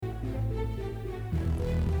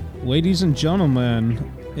Ladies and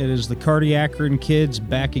gentlemen, it is the Cardiac-ridden Kids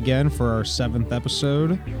back again for our 7th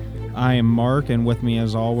episode. I am Mark, and with me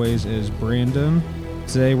as always is Brandon.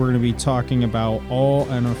 Today we're going to be talking about all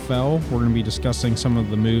NFL. We're going to be discussing some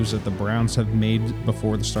of the moves that the Browns have made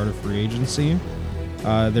before the start of free agency.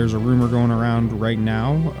 There's a rumor going around right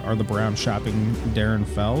now. Are the Browns shopping Darren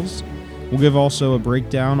Fells? We'll give also a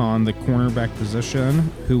breakdown on the cornerback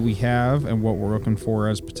position, who we have, and what we're looking for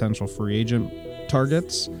as potential free agent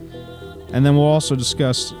targets. And then we'll also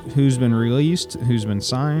discuss who's been released, who's been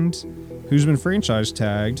signed, who's been franchise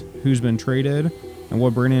tagged, who's been traded, and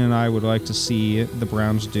what Brandon and I would like to see the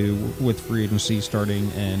Browns do with free agency starting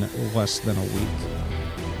in less than a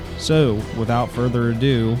week. So, without further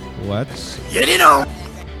ado, let's get it on!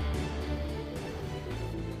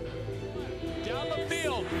 Down the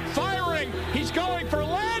field, firing, he's going for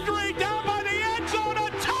Landry, down by the end zone, a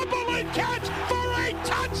tumbling catch for a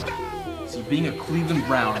touchdown! See, being a Cleveland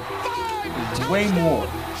Brown is way more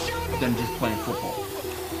than just playing football.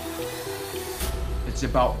 It's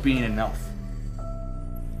about being enough.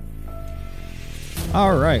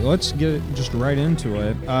 All right, let's get just right into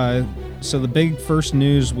it. So the big first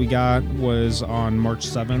news we got was on March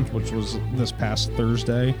 7th, which was this past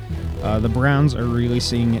Thursday. The Browns are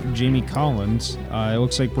releasing Jamie Collins. It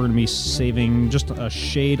looks like we're going to be saving just a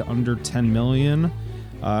shade under $10 million.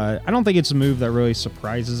 I don't think it's a move that really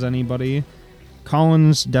surprises anybody.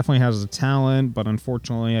 Collins definitely has the talent, but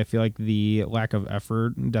unfortunately I feel like the lack of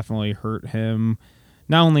effort definitely hurt him,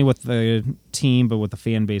 not only with the team, but with the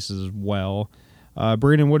fan base as well.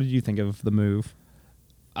 Brandon, what did you think of the move?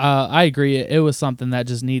 I agree. It was something that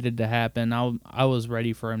just needed to happen. I was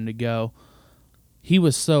ready for him to go. He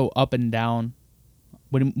was so up and down.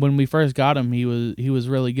 When we first got him, he was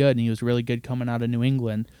really good, and he was really good coming out of New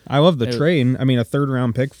England. I love the trade. I mean, a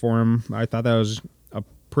third-round pick for him. I thought that was a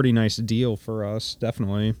pretty nice deal for us,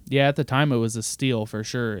 definitely. Yeah, at the time it was a steal for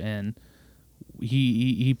sure, and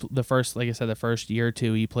he the first year or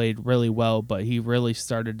two he played really well, but he really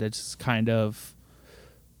started to just kind of.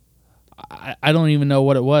 I don't even know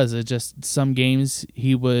what it was. It's just some games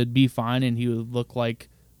he would be fine and he would look like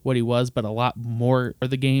what he was, but a lot more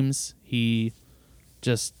of the games he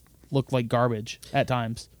just looked like garbage at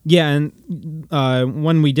times. Yeah, and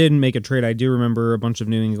when we did make a trade, I do remember a bunch of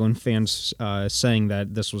New England fans saying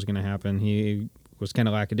that this was going to happen. He was kind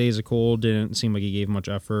of lackadaisical, didn't seem like he gave much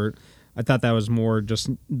effort. I thought that was more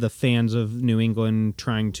just the fans of New England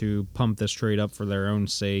trying to pump this trade up for their own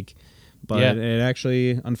sake. But It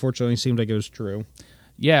actually, unfortunately, seemed like it was true.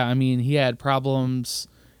 Yeah, I mean, he had problems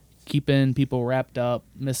keeping people wrapped up,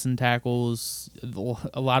 missing tackles,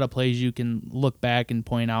 a lot of plays you can look back and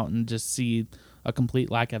point out and just see a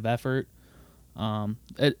complete lack of effort.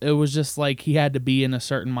 It was just like he had to be in a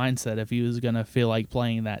certain mindset if he was going to feel like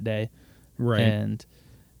playing that day. Right. And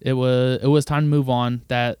it was time to move on.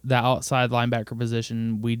 That outside linebacker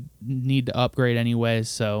position, we need to upgrade anyway,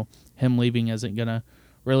 so him leaving isn't going to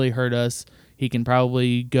really hurt us. He can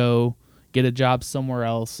probably go get a job somewhere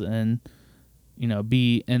else and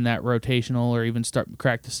be in that rotational or even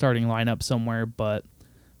crack the starting lineup somewhere, but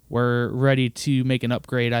we're ready to make an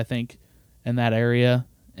upgrade, I think, in that area,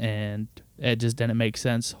 and it just didn't make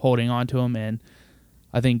sense holding on to him. And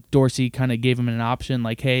I think Dorsey kind of gave him an option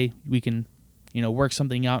like, hey, we can work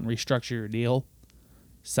something out and restructure your deal.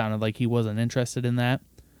 Sounded like he wasn't interested in that,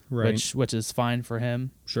 right? Which is fine for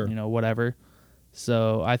him. Sure. Whatever.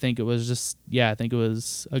 So I think it was I think it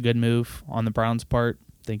was a good move on the Browns' part.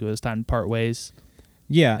 I think it was time to part ways.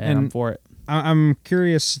 Yeah, and I'm for it. I'm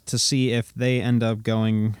curious to see if they end up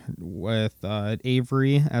going with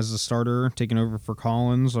Avery as the starter, taking over for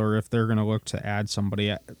Collins, or if they're going to look to add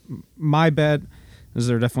somebody. My bet is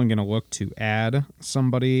they're definitely going to look to add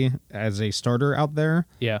somebody as a starter out there.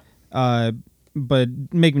 Yeah.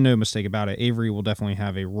 But make no mistake about it, Avery will definitely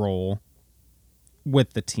have a role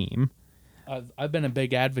with the team. I've been a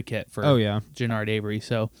big advocate for Gennard Avery,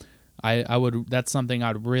 so I would. That's something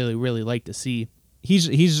I'd really, really like to see.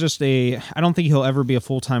 He's just I don't think he'll ever be a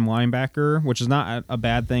full-time linebacker, which is not a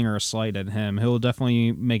bad thing or a slight at him. He'll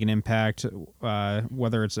definitely make an impact,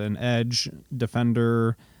 whether it's an edge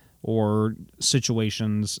defender or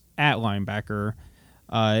situations at linebacker.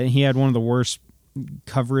 He had one of the worst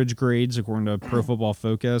coverage grades according to Pro Football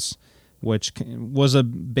Focus, which was a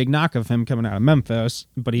big knock of him coming out of Memphis,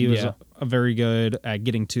 but he was a very good at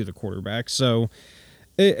getting to the quarterback. So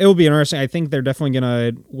it'll be interesting. I think they're definitely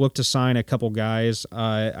going to look to sign a couple guys.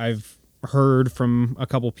 I've heard from a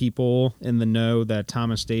couple people in the know that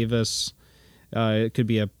Thomas Davis could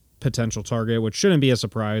be a potential target, which shouldn't be a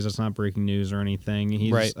surprise. It's not breaking news or anything.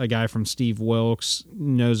 He's a guy from Steve Wilkes,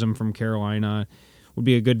 knows him from Carolina. would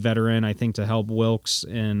be a good veteran, I think, to help Wilkes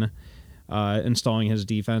in installing his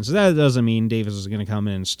defense. That doesn't mean Davis is going to come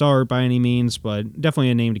in and start by any means, but definitely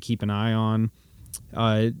a name to keep an eye on.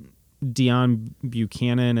 Deion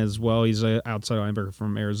Buchanan as well. He's an outside linebacker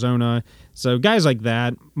from Arizona. So guys like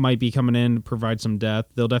that might be coming in to provide some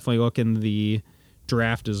depth. They'll definitely look in the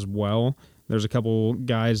draft as well. There's a couple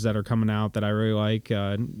guys that are coming out that I really like.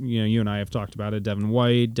 You and I have talked about it. Devin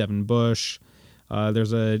White, Devin Bush.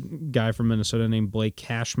 There's a guy from Minnesota named Blake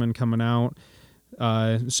Cashman coming out.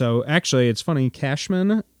 So actually, it's funny.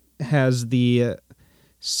 Cashman has the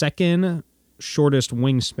second shortest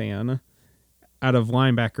wingspan out of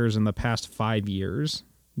linebackers in the past 5 years.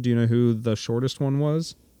 Do you know who the shortest one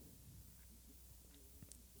was?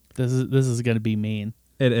 This is going to be mean.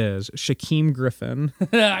 It is Shaquem Griffin.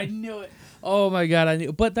 I knew it. Oh my God, I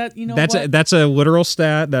knew. But that, that's a literal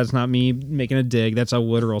stat. That's not me making a dig. That's a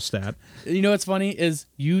literal stat. You know what's funny is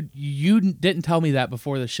you didn't tell me that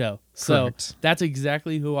before the show. Correct. So that's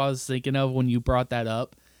exactly who I was thinking of when you brought that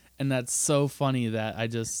up, and that's so funny that it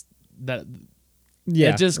just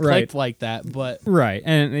clicked like that. But right,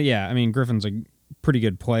 and yeah, I mean Griffin's a pretty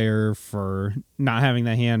good player for not having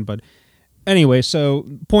that hand, but anyway. So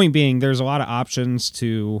point being, there's a lot of options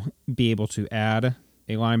to be able to add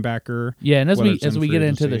a linebacker. Yeah, and as we get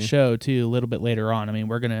into the agency. show too a little bit later on, I mean,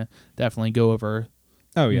 we're gonna definitely go over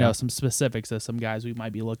some specifics of some guys we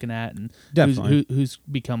might be looking at and Definitely. who's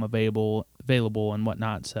become available and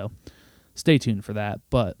whatnot. So stay tuned for that.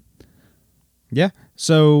 But Yeah.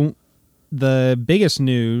 So the biggest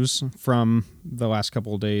news from the last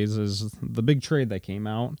couple of days is the big trade that came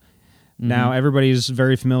out. Now, everybody's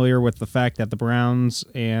very familiar with the fact that the Browns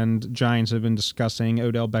and Giants have been discussing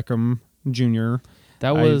Odell Beckham Jr.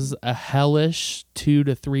 that was a hellish 2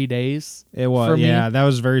 to 3 days. It was, for me. yeah, that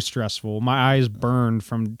was very stressful. My eyes burned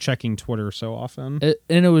from checking Twitter so often.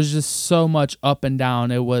 And it was just so much up and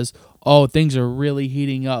down. It was, oh, things are really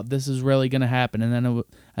heating up. This is really going to happen. And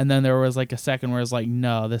then there was like a second where it's like,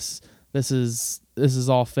 no, this is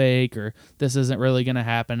all fake, or this isn't really going to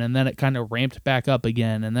happen. And then it kind of ramped back up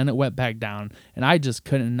again, and then it went back down. And I just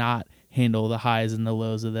couldn't not handle the highs and the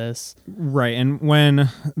lows of this. Right, and when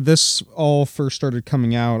this all first started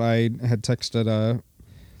coming out, I had texted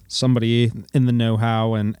somebody in the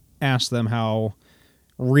know-how and asked them how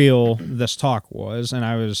real this talk was, and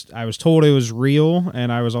I was told it was real,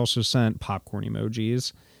 and I was also sent popcorn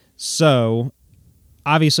emojis. So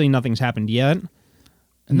obviously nothing's happened yet.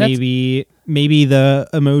 And Maybe the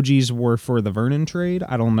emojis were for the Vernon trade.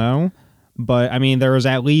 I don't know. But, I mean, there was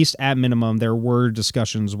at least, at minimum, there were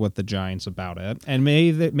discussions with the Giants about it. And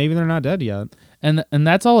maybe they're not dead yet. And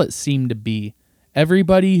that's all it seemed to be.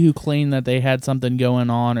 Everybody who claimed that they had something going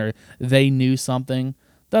on or they knew something,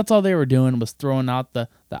 that's all they were doing was throwing out the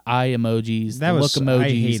eye emojis, the look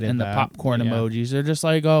emojis, and the popcorn emojis. They're just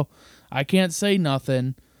like, oh, I can't say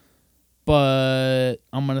nothing, but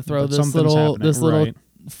I'm going to throw this little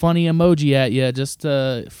funny emoji at you just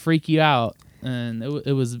to freak you out. And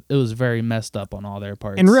it was very messed up on all their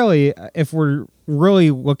parts. And really, if we're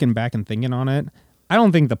really looking back and thinking on it, I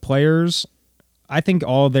don't think the players, I think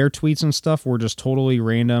all their tweets and stuff were just totally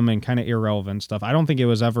random and kind of irrelevant stuff. I don't think it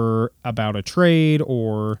was ever about a trade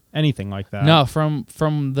or anything like that. No,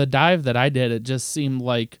 from the dive that I did, it just seemed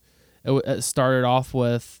like it started off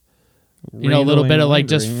with a little bit of like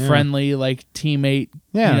just friendly, like teammate,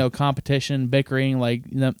 competition, bickering, like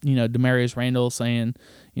Demarius Randall saying,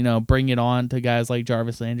 bring it on to guys like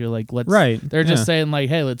Jarvis Landry. Like they're just saying like,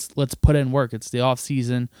 hey, let's put in work. It's the off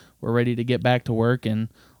season. We're ready to get back to work, and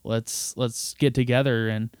let's get together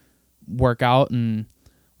and work out and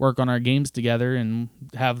work on our games together and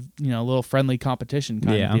have a little friendly competition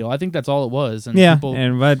kind of deal. I think that's all it was. And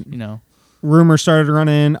people, rumors started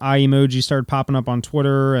running, eye emoji started popping up on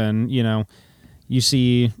Twitter, and you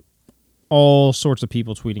see all sorts of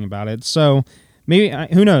people tweeting about it. So maybe,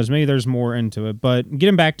 who knows, maybe there's more into it. But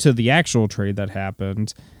getting back to the actual trade that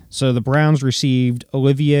happened, so the Browns received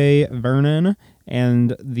Olivier Vernon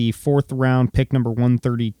and the 4th round pick number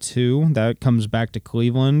 132 that comes back to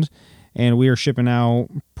Cleveland, and we are shipping out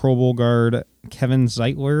Pro Bowl guard Kevin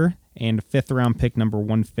Zeitler and 5th round pick number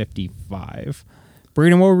 155.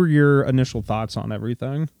 Braden, what were your initial thoughts on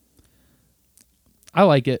everything? I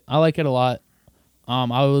like it. I like it a lot. I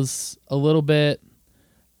was a little bit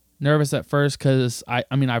nervous at first because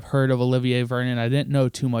I've heard of Olivier Vernon. I didn't know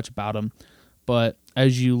too much about him, but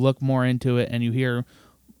as you look more into it and you hear,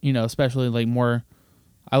 especially like more,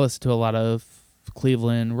 I listen to a lot of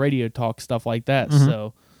Cleveland radio talk, stuff like that. Mm-hmm.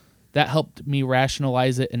 So that helped me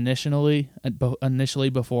rationalize it initially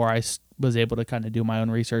before I was able to kind of do my own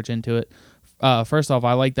research into it. First off,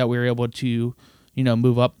 I like that we were able to,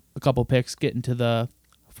 move up a couple picks get into the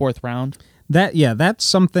 4th round. That's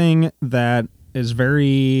something that is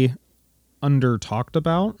very under talked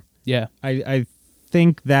about. Yeah. I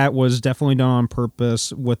think that was definitely done on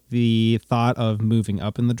purpose with the thought of moving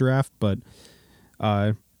up in the draft, but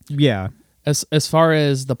yeah. As far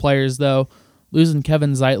as the players though, losing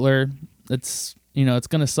Kevin Zeitler, it's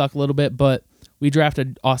going to suck a little bit, but we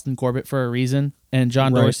drafted Austin Corbett for a reason, and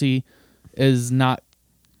John Right. Dorsey is not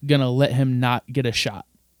going to let him not get a shot.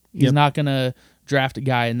 He's not going to draft a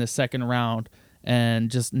guy in the 2nd round and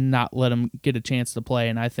just not let him get a chance to play.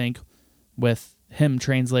 And I think with him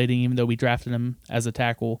translating, even though we drafted him as a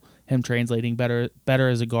tackle, him translating better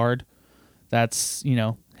as a guard, that's,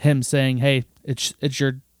 him saying, hey, it's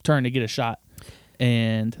your turn to get a shot.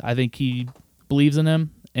 And I think he believes in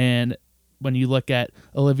him. And when you look at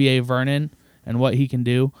Olivier Vernon and what he can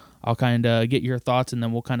do, I'll kind of get your thoughts, and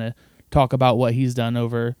then we'll kind of talk about what he's done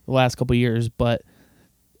over the last couple of years. But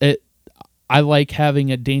I like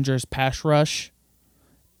having a dangerous pass rush,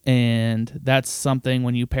 and that's something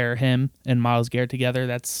when you pair him and Myles Garrett together,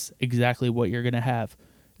 that's exactly what you're going to have.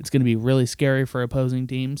 It's going to be really scary for opposing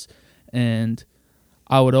teams, and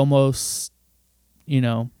I would almost,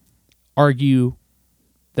 argue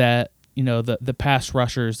that, the pass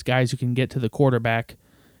rushers, guys who can get to the quarterback,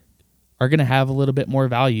 are going to have a little bit more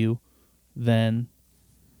value than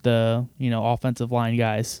the, offensive line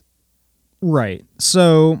guys. Right.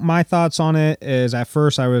 So my thoughts on it is, at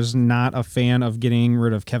first I was not a fan of getting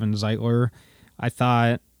rid of Kevin Zeitler. I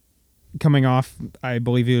thought, coming off, I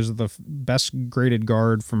believe he was the best graded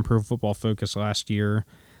guard from Pro Football Focus last year.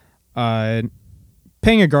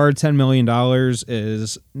 Paying a guard $10 million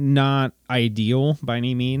is not ideal by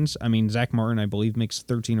any means. I mean, Zach Martin, I believe, makes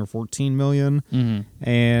 $13 or $14 million. Mm-hmm.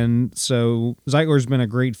 And so Zeitler's been a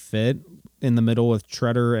great fit in the middle with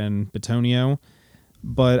Treader and Bitonio.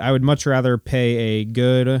 But I would much rather pay a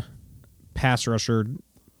good pass rusher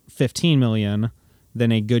 $15 million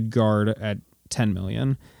than a good guard at $10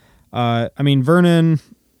 million. I mean, Vernon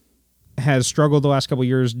has struggled the last couple of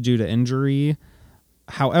years due to injury.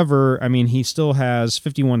 However, I mean, he still has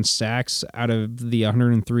 51 sacks out of the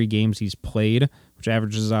 103 games he's played, which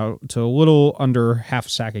averages out to a little under half a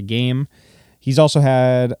sack a game. He's also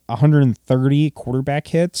had 130 quarterback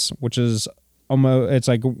hits, which is almost, it's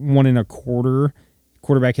like 1.25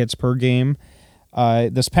 quarterback hits per game.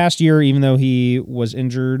 This past year, even though he was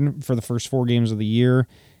injured for the first 4 games of the year,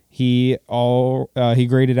 he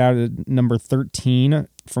graded out at number 13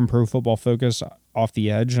 from Pro Football Focus off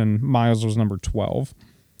the edge, and Myles was number 12.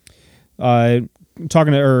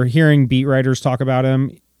 Hearing beat writers talk about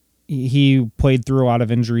him, he played through a lot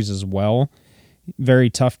of injuries as well. Very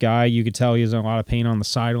tough guy. You could tell he has a lot of pain on the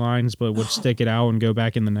sidelines, but would stick it out and go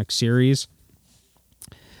back in the next series.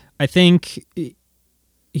 I think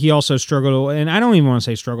he also struggled, and I don't even want to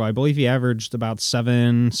say struggle. I believe he averaged about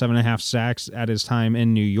 7.5 sacks at his time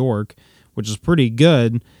in New York, which is pretty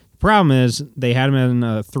good. The problem is they had him in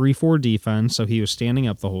a 3-4 defense, so he was standing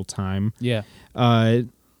up the whole time. Yeah.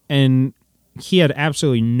 And he had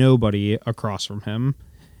absolutely nobody across from him.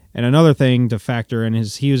 And another thing to factor in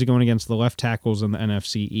is he was going against the left tackles in the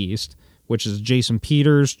NFC East, which is Jason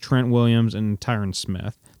Peters, Trent Williams, and Tyron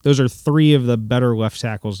Smith. Those are 3 of the better left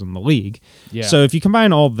tackles in the league. Yeah. So if you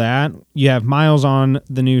combine all that, you have Myles on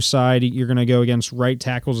the new side. You're going to go against right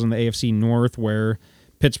tackles in the AFC North, where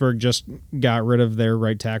Pittsburgh just got rid of their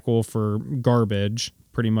right tackle for garbage,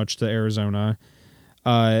 pretty much, to Arizona.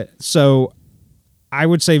 So I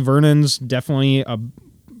would say Vernon's definitely a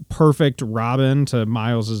perfect Robin to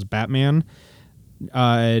Myles' Batman.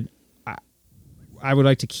 I would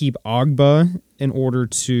like to keep Ogba in order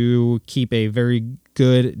to keep a very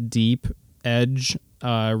good deep edge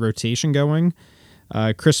rotation going.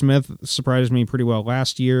 Chris Smith surprised me pretty well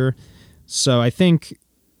last year. So I think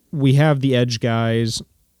we have the edge guys.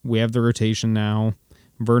 We have the rotation now.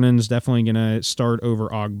 Vernon's definitely going to start over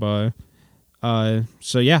Ogba.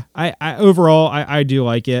 So yeah, I overall, I do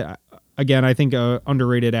like it. Again, I think a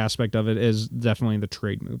underrated aspect of it is definitely the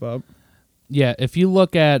trade move up. Yeah, if you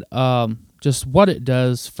look at just what it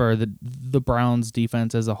does for the Browns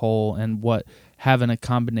defense as a whole, and what having a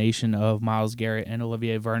combination of Myles Garrett and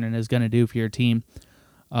Olivier Vernon is going to do for your team,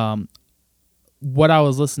 what I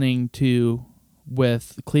was listening to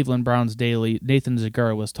with Cleveland Browns Daily, Nathan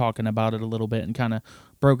Zagura was talking about it a little bit and kind of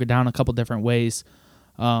broke it down a couple different ways.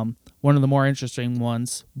 One of the more interesting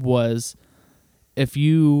ones was, if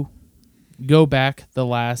you go back the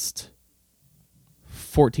last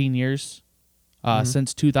 14 years,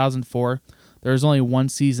 since 2004, there was only one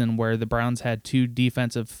season where the Browns had 2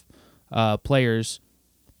 defensive players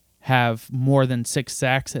have more than 6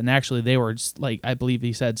 sacks, and actually they were just, like, I believe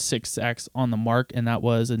he said 6 sacks on the mark, and that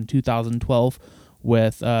was in 2012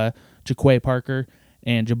 with Jaquay Parker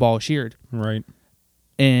and Jabal Sheard. Right.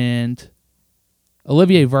 And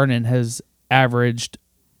Olivier Vernon has averaged,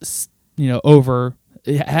 over,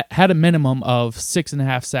 had a minimum of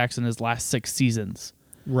 6.5 sacks in his last 6 seasons.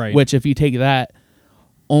 Right. Which, if you take that,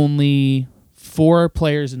 only 4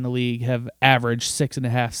 players in the league have averaged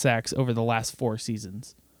 6.5 sacks over the last 4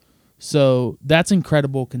 seasons. So that's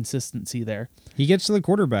incredible consistency there. He gets to the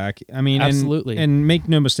quarterback. I mean, absolutely. And make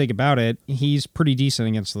no mistake about it, he's pretty decent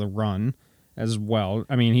against the run as well.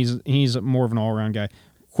 I mean, he's more of an all-around guy.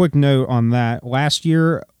 Quick note on that. Last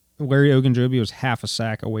year, Larry Ogunjobi was half a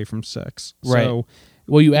sack away from 6. Right. So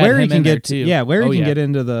well, you add Larry him can in there get too. Yeah, Larry can get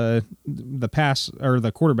into the pass or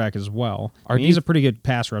the quarterback as well. He's a pretty good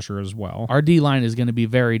pass rusher as well. Our D-line is going to be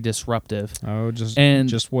very disruptive. Oh,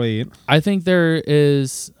 just wait. I think there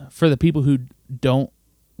is, for the people who don't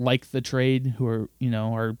like the trade, who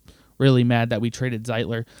are really mad that we traded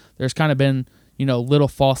Zeitler, there's kind of been, little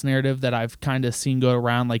false narrative that I've kind of seen go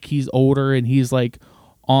around, like he's older and he's like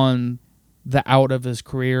on the out of his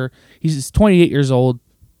career. He's 28 years old.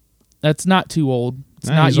 That's not too old. It's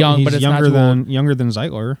not young, but it's not too old. Younger than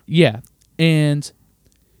Zeitler. Yeah. And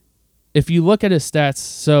if you look at his stats,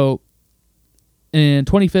 so in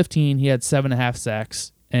 2015 he had 7.5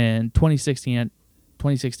 sacks, and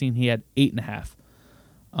 2016 he had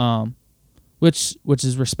 8.5, which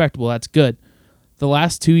is respectable. That's good. The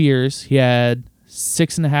last 2 years he had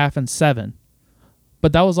 6.5 and 7,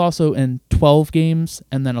 but that was also in 12 games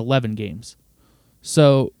and then 11 games.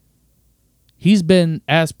 So he's been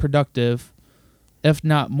as productive, if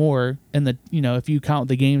not more, in the if you count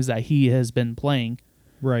the games that he has been playing.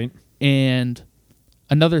 Right. And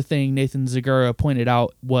another thing Nathan Zagura pointed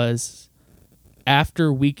out was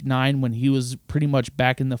after week 9, when he was pretty much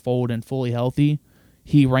back in the fold and fully healthy,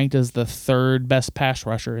 he ranked as the 3rd best pass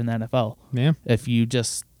rusher in the NFL. Yeah. If you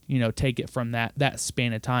just take it from that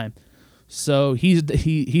span of time. So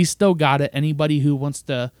he's still got it. Anybody who wants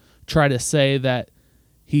to try to say that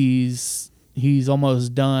he's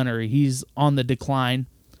almost done or he's on the decline,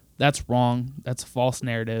 that's wrong. That's a false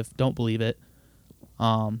narrative. Don't believe it.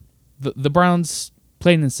 The Browns,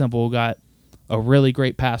 plain and simple, got a really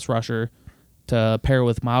great pass rusher to pair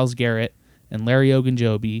with Myles Garrett and Larry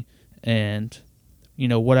Ogunjobi and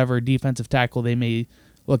whatever defensive tackle they may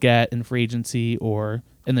look at in free agency or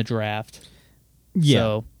in the draft. Yeah.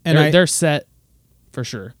 So they're set for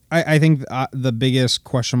sure. I think the biggest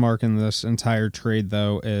question mark in this entire trade,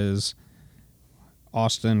 though, is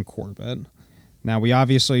Austin Corbett. Now, we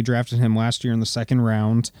obviously drafted him last year in the 2nd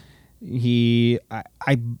round.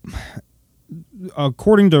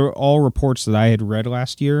 According to all reports that I had read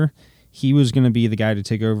last year, he was going to be the guy to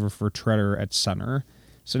take over for Treader at center.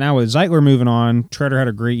 So now with Zeitler moving on, Treader had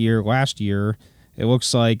a great year last year. It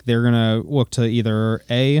looks like they're going to look to either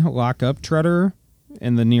A, lock up Treader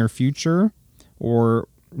in the near future, or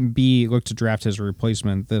B, look to draft his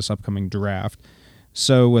replacement this upcoming draft.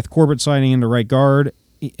 So with Corbett sliding into right guard,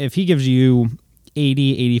 if he gives you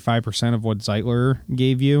 80-85% of what Zeitler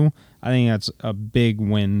gave you, I think that's a big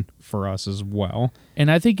win for us as well.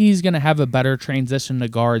 And I think he's going to have a better transition to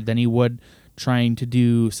guard than he would trying to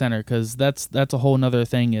do center, because that's a whole nother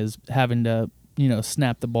thing, is having to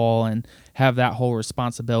snap the ball and have that whole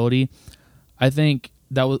responsibility. I think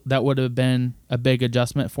that would have been a big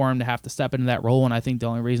adjustment for him to have to step into that role, and I think the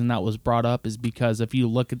only reason that was brought up is because if you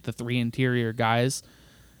look at the 3 interior guys,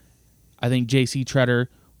 I think J.C. Treader,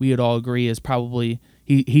 we would all agree, is probably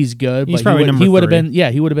he's good, he's but probably he would have three.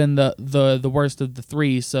 been he would have been the worst of the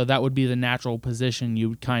 3, so that would be the natural position you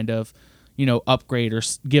would kind of upgrade or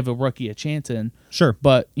give a rookie a chance in. Sure.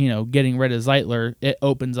 But getting rid of Zeitler, it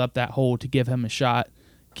opens up that hole to give him a shot.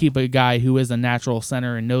 Keep a guy who is a natural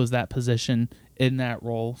center and knows that position in that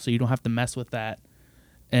role, so you don't have to mess with that.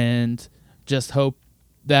 And just hope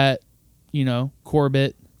that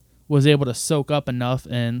Corbett was able to soak up enough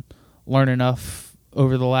and learn enough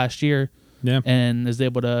over the last year, and is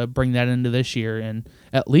able to bring that into this year and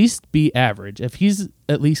at least be average. If he's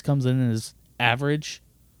at least comes in as average,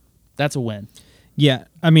 that's a win. Yeah,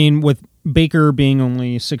 I mean, with Baker being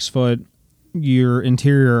only 6 foot, your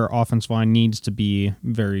interior offensive line needs to be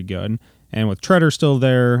very good. And with Treader still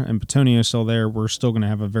there and Petonio still there, we're still going to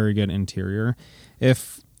have a very good interior.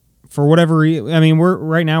 If for whatever reason, I mean,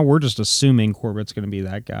 we're just assuming Corbett's going to be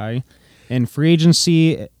that guy. In free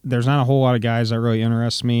agency, there's not a whole lot of guys that really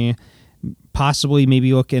interest me. Possibly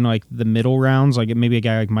maybe look in like the middle rounds, like maybe a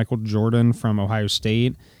guy like Michael Jordan from Ohio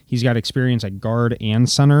State. He's got experience at guard and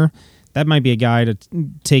center. That might be a guy to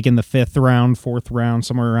take in the 5th round, 4th round,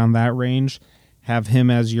 somewhere around that range. have him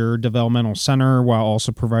as your developmental center while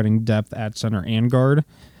also providing depth at center and guard.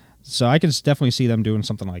 So I could definitely see them doing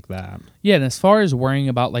something like that. Yeah, and as far as worrying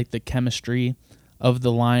about like the chemistry of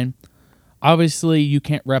the line, obviously you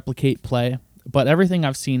can't replicate play, but everything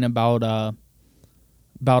I've seen about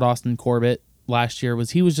Austin Corbett last year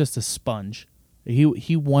was he was just a sponge. He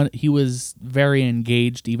was very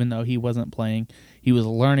engaged even though he wasn't playing. He was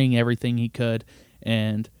learning everything he could,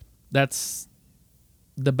 and that's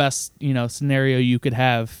the best, scenario you could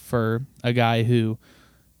have for a guy who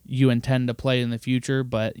you intend to play in the future,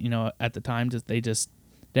 but at the time they just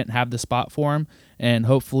didn't have the spot for him, and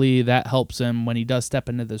hopefully that helps him when he does step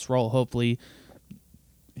into this role. Hopefully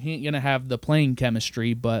he ain't gonna have the playing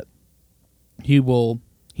chemistry, but he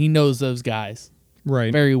knows those guys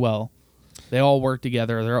Right. very well. They all work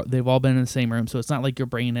together. They've all been in the same room, so it's not like you're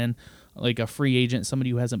bringing in like a free agent, somebody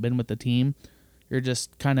who hasn't been with the team. You're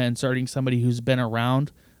just kind of inserting somebody who's been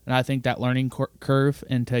around. And I think that learning curve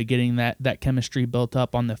into getting that chemistry built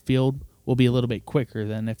up on the field will be a little bit quicker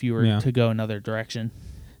than if you were to go another direction.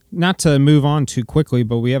 Not to move on too quickly,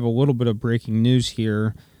 but we have a little bit of breaking news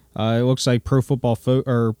here. It looks like Pro Football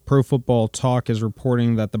Talk is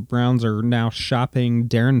reporting that the Browns are now shopping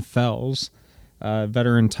Darren Fells,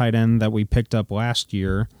 veteran tight end that we picked up last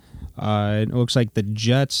year. It looks like the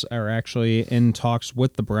Jets are actually in talks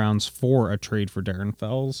with the Browns for a trade for Darren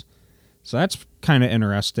Fells. So that's kind of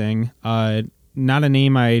interesting. Not a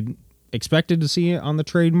name I expected to see on the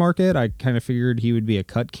trade market. I kind of figured he would be a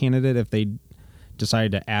cut candidate if they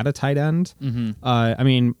decided to add a tight end.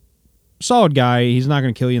 Mm-hmm. Solid guy. He's not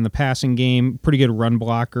going to kill you in the passing game. Pretty good run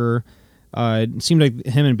blocker. It seemed like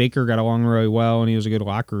him and Baker got along really well, and he was a good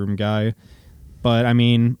locker room guy. But,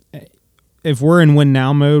 if we're in win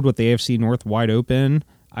now mode with the AFC North wide open,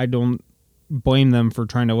 I don't blame them for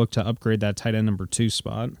trying to look to upgrade that tight end number 2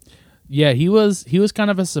 spot. Yeah, he was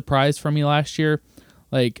kind of a surprise for me last year.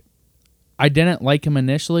 Like, I didn't like him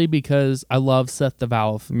initially because I love Seth the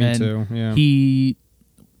Valve. Me too, yeah. He,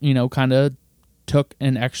 kind of took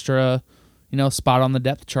an extra, spot on the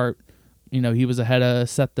depth chart. He was ahead of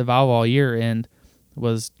Seth the Valve all year and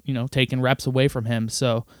was, taking reps away from him.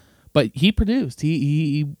 So, but he produced.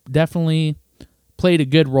 He definitely played a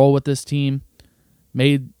good role with this team,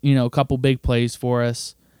 made, a couple big plays for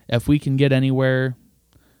us. If we can get anywhere,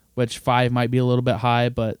 which 5 might be a little bit high,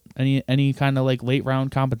 but any kind of like late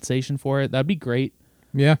round compensation for it, that'd be great.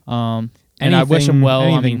 Yeah. And I wish him well.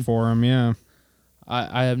 Anything for him, yeah.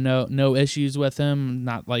 I have no issues with him.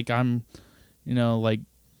 Not like I'm, like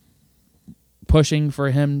pushing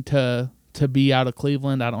for him to be out of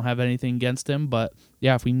Cleveland. I don't have anything against him, but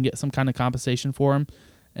yeah, if we can get some kind of compensation for him,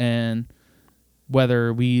 and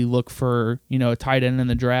whether we look for a tight end in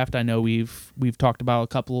the draft, I know we've talked about a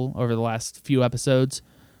couple over the last few episodes,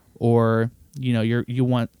 or you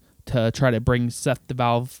want to try to bring Seth the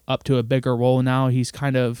Valve up to a bigger role now. He's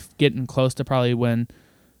kind of getting close to probably when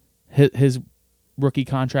his rookie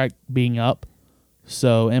contract being up,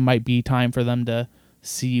 so it might be time for them to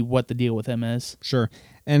see what the deal with him is. Sure.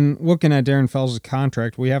 And looking at Darren Fells'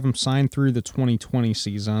 contract, we have him signed through the 2020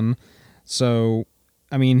 season. So,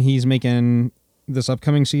 he's making this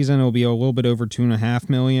upcoming season, it'll be a little bit over $2.5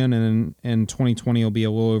 million, and in 2020 it'll be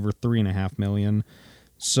a little over $3.5 million.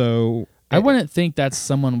 So I wouldn't think that's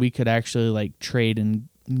someone we could actually like trade and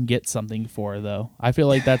get something for, though. I feel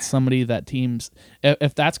like that's somebody that teams,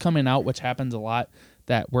 if that's coming out, which happens a lot,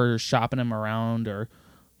 that we're shopping him around, or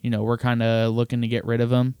we're kind of looking to get rid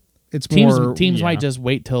of him. It's teams might just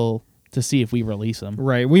wait to see if we release him.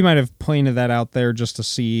 Right. We might have planted that out there just to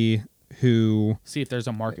see if there's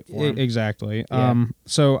a market for him. Exactly. Yeah.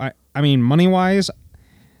 So money wise,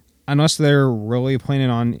 unless they're really planning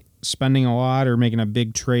on spending a lot or making a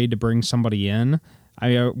big trade to bring somebody in,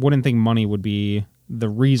 I wouldn't think money would be the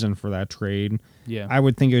reason for that trade. Yeah. I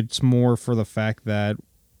would think it's more for the fact that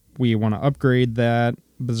we want to upgrade that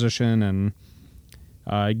position and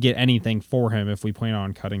get anything for him if we plan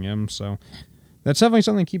on cutting him. So that's definitely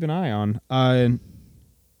something to keep an eye on.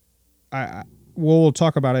 We'll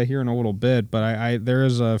talk about it here in a little bit, but there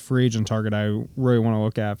is a free agent target I really want to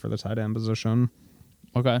look at for the tight end position.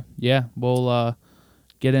 Okay. Yeah. We'll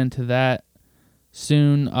get into that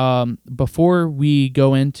soon. Before we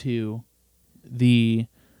go into the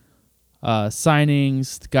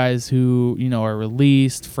signings, the guys who are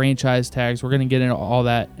released, franchise tags, we're going to get into all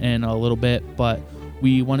that in a little bit, but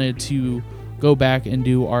we wanted to go back and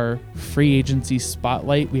do our free agency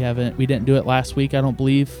spotlight. We didn't do it last week, I don't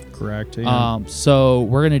believe. Correct. Yeah. So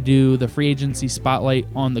we're going to do the free agency spotlight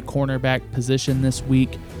on the cornerback position this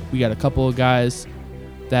week. We got a couple of guys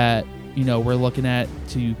that we're looking at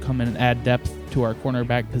to come in and add depth to our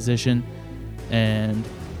cornerback position, and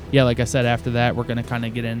yeah, like I said, after that, we're going to kind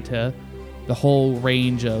of get into the whole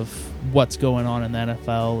range of what's going on in the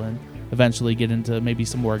NFL and eventually get into maybe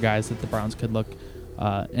some more guys that the Browns could look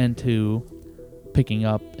into picking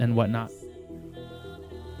up and whatnot.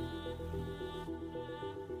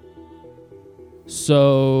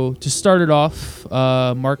 So to start it off,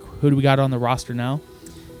 Mark, who do we got on the roster now?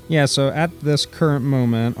 Yeah, so at this current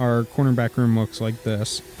moment, our cornerback room looks like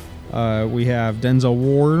this. We have Denzel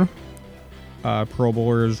Ward, Pro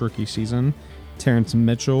Bowler his rookie season. Terrence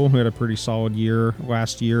Mitchell, who had a pretty solid year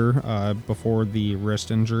last year before the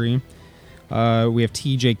wrist injury. We have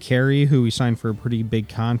TJ Carey, who we signed for a pretty big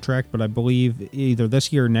contract, but I believe either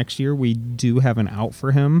this year or next year we do have an out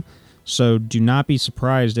for him. So do not be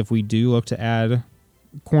surprised if we do look to add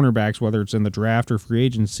cornerbacks, whether it's in the draft or free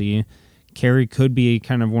agency. Carey could be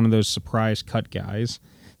kind of one of those surprise cut guys.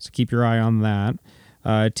 So keep your eye on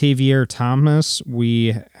that. Tavier Thomas,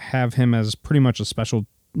 we have him as pretty much a special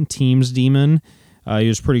teams demon. He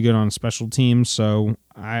was pretty good on special teams, so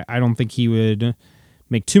I don't think he would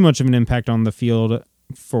make too much of an impact on the field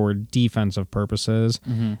for defensive purposes.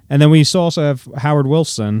 Mm-hmm. And then we still also have Howard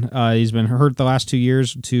Wilson. He's been hurt the last 2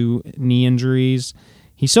 years, 2 knee injuries.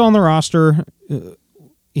 He's still on the roster.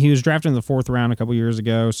 He was drafted in the 4th round a couple years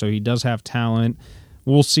ago, so he does have talent.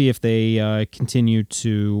 We'll see if they continue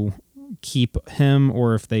to keep him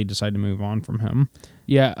or if they decide to move on from him.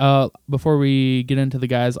 Yeah, before we get into the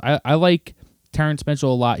guys, I like Terrence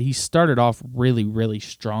Mitchell a lot. He started off really, really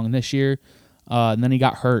strong this year, and then he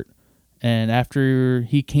got hurt. And after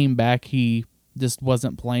he came back, he just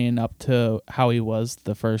wasn't playing up to how he was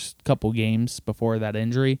the first couple games before that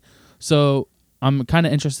injury. So I'm kind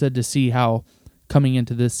of interested to see how coming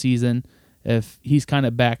into this season, if he's kind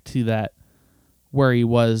of back to that where he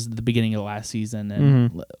was at the beginning of last season.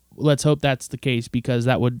 And let's hope that's the case, because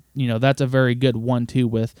that would, that's a very good 1-2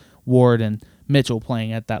 with Ward and Mitchell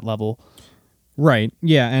playing at that level. Right.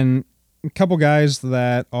 Yeah. And a couple guys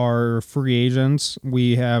that are free agents.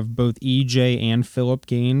 We have both EJ and Phillip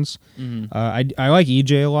Gaines. I like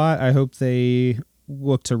EJ a lot. I hope they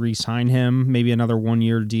look to re-sign him, maybe another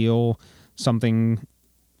 1-year deal, something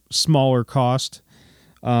smaller cost.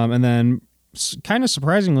 And then kind of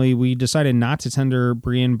surprisingly, we decided not to tender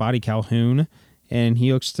Brian Body Calhoun, and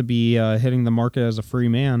he looks to be hitting the market as a free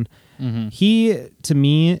man. Mm-hmm. He, to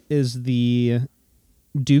me, is the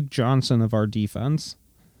Duke Johnson of our defense.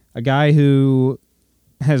 A guy who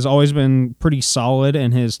has always been pretty solid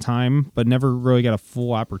in his time, but never really got a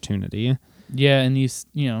full opportunity. Yeah, and he's,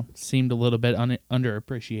 seemed a little bit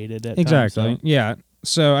underappreciated at times. So. Yeah.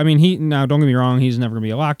 So, I mean, now don't get me wrong, he's never going to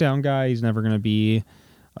be a lockdown guy. He's never going to be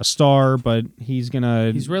a star, but he's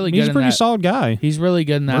a pretty solid guy. He's really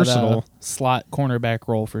good in that slot cornerback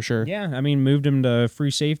role for sure. Yeah, I mean, moved him to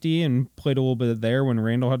free safety and played a little bit there when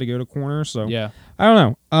Randall had to go to corner. So, yeah. I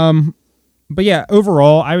don't know. But yeah,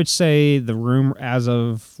 overall, I would say the room as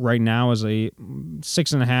of right now is a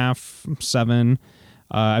 6.5, 7.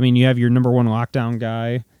 I mean, you have your number 1 lockdown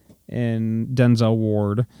guy in Denzel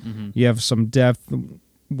Ward. Mm-hmm. You have some depth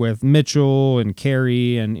with Mitchell and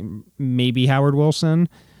Carey and maybe Howard Wilson.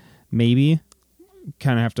 Maybe.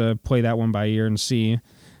 Kind of have to play that one by ear and see.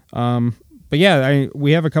 But yeah,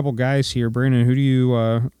 we have a couple guys here. Brandon, who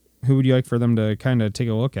would you like for them to kind of take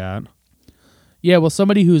a look at? Yeah, well,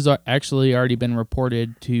 somebody who's actually already been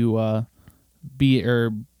reported to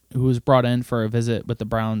who was brought in for a visit with the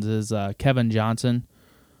Browns is Kevin Johnson.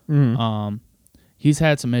 Mm-hmm. He's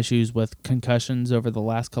had some issues with concussions over the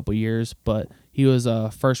last couple years, but he was a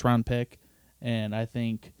first-round pick, and I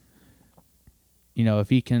think, if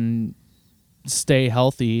he can stay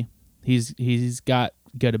healthy, he's got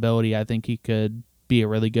good ability. I think he could be a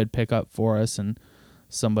really good pickup for us and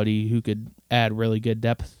somebody who could add really good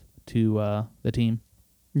depth to the team.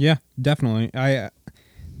 Yeah, definitely. The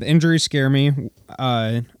injuries scare me.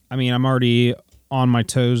 I mean, I'm already on my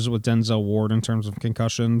toes with Denzel Ward in terms of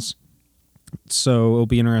concussions, so it'll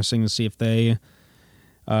be interesting to see if they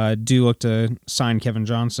do look to sign Kevin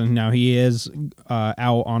Johnson. Now, he is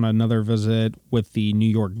out on another visit with the New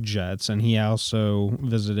York Jets, and he also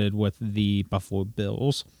visited with the Buffalo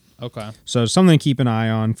Bills. Okay. So something to keep an eye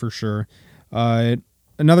on for sure.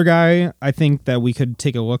 Another guy I think that we could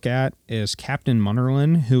take a look at is Captain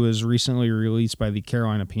Munnerlyn, who was recently released by the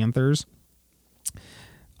Carolina Panthers.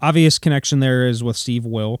 Obvious connection there is with Steve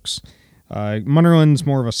Wilks. Munnerlyn's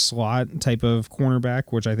more of a slot type of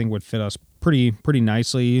cornerback, which I think would fit us pretty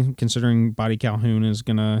nicely, considering Body Calhoun is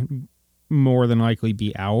going to more than likely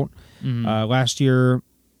be out. Mm-hmm. Last year,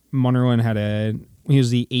 Munnerlyn he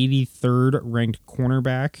was the 83rd ranked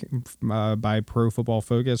cornerback by Pro Football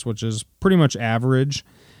Focus, which is pretty much average.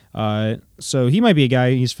 So he might be a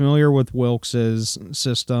guy. He's familiar with Wilkes'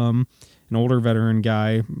 system. An older veteran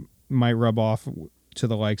guy might rub off to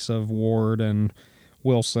the likes of Ward and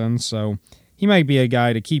Wilson. So he might be a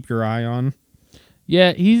guy to keep your eye on.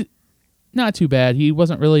 Yeah, he's not too bad. He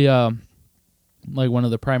wasn't really like one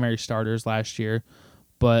of the primary starters last year,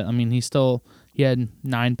 but I mean, he had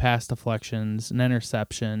 9 pass deflections, an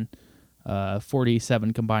interception,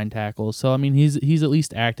 47 combined tackles. So I mean, he's at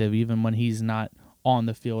least active even when he's not on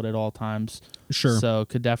the field at all times. Sure. So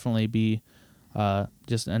could definitely be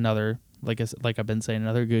just another, like I've been saying,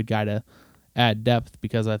 another good guy to add depth,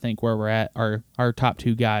 because I think where we're at, our top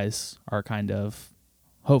 2 guys are kind of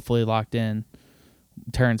hopefully locked in.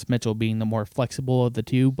 Terrence Mitchell being the more flexible of the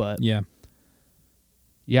two, but yeah,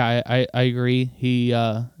 I agree. He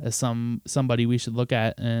is somebody we should look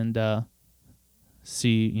at and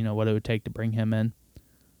see what it would take to bring him in.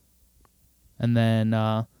 And then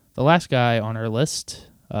the last guy on our list,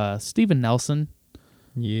 Steven Nelson.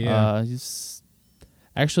 Yeah, he's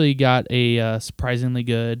actually got a surprisingly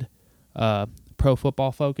good Pro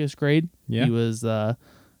Football Focus grade. Yeah. He was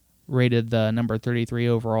rated the number 33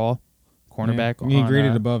 overall cornerback. He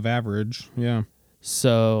graded above average. Yeah.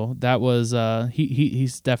 So that was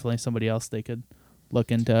he's definitely somebody else they could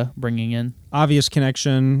look into bringing in. Obvious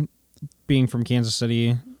connection, being from Kansas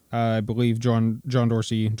City. I believe John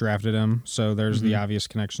Dorsey drafted him, so there's the obvious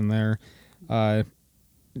connection there.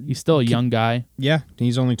 He's still a young guy. Yeah,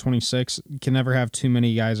 he's only 26. Can never have too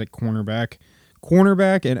many guys at cornerback.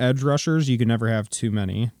 Cornerback and edge rushers, you can never have too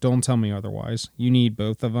many. Don't tell me otherwise. You need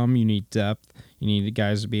both of them. You need depth. You need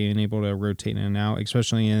guys being able to rotate in and out,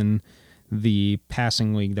 especially in the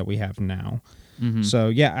passing league that we have now. Mm-hmm. So,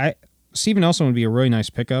 yeah, Steven Nelson would be a really nice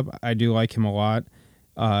pickup. I do like him a lot.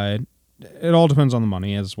 It all depends on the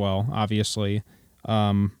money as well, obviously.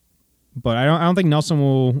 But I don't think Nelson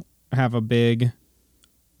will have a big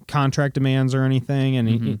contract demands or anything,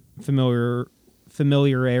 and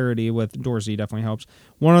familiarity with Dorsey definitely helps.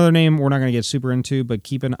 One other name we're not going to get super into, but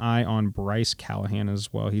keep an eye on Bryce Callahan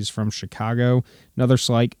as well. He's from Chicago, another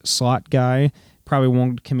slot guy. Probably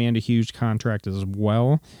won't command a huge contract as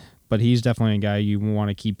well, but he's definitely a guy you want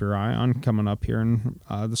to keep your eye on coming up here in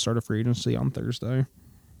the start of free agency on Thursday.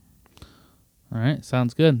 All right,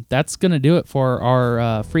 sounds good. That's going to do it for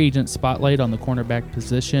our free agent spotlight on the cornerback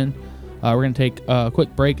position. We're going to take a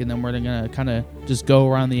quick break, and then we're going to kind of just go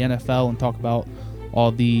around the NFL and talk about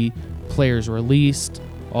all the players released,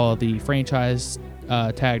 all the franchise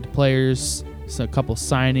tagged players, so a couple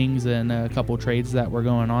signings, and a couple trades that were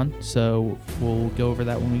going on. So we'll go over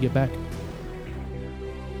that when we get back.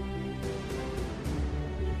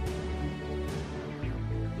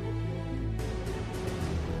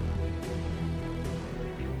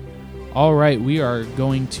 All right, we are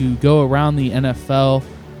going to go around the NFL,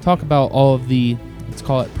 talk about all of the, let's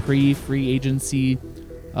call it pre-free agency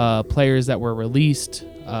players that were released,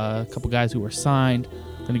 a couple guys who were signed.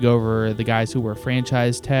 Going to go over the guys who were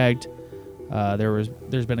franchise tagged.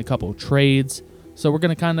 There's been a couple of trades, so we're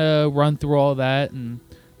going to kind of run through all that and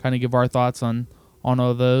kind of give our thoughts on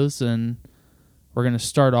all those. And we're going to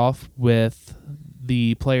start off with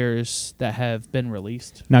the players that have been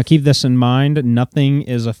released. Now keep this in mind, nothing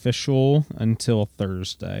is official until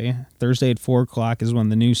Thursday. Thursday at 4 o'clock is when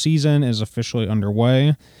the new season is officially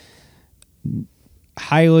underway.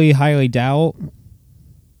 Highly doubt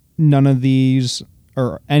none of these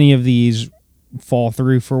or any of these fall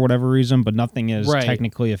through for whatever reason, but nothing is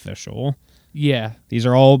technically official. Yeah. These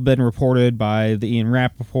are all been reported by the Ian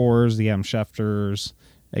Rappaports, the M. Schefters,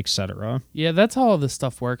 etc. Yeah, that's how all this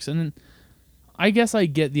stuff works. And I guess I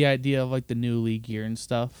get the idea of like the new league year and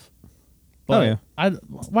stuff. But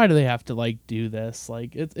why do they have to like do this?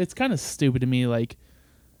 Like it's kind of stupid to me. Like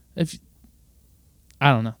if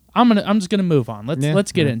I don't know, I'm just gonna move on.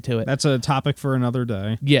 Let's get into it. That's a topic for another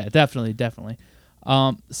day. Yeah, definitely.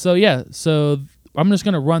 So I'm just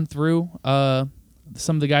gonna run through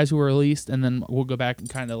some of the guys who were released, and then we'll go back and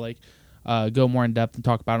kind of like go more in depth and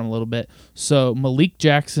talk about them a little bit. So Malik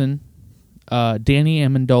Jackson, Danny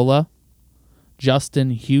Amendola, Justin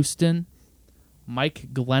Houston, Mike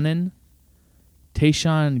Glennon,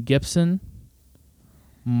 Tayshaun Gibson,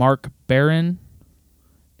 Mark Barron,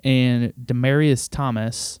 and Demaryius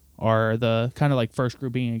Thomas are the kind of like first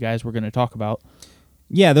grouping of guys we're going to talk about.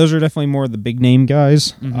 Yeah, those are definitely more of the big name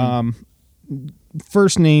guys. Mm-hmm.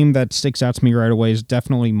 First name that sticks out to me right away is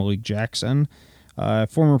definitely Malik Jackson.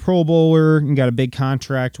 Former Pro Bowler, got a big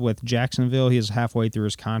contract with Jacksonville. He is halfway through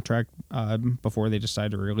his contract before they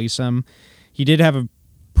decided to release him. He did have a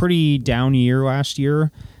pretty down year last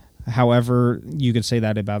year. However, you could say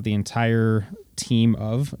that about the entire team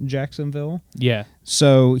of Jacksonville. Yeah.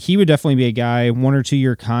 So he would definitely be a guy, 1 or 2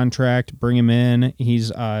 year contract, bring him in.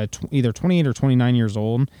 He's either 28 or 29 years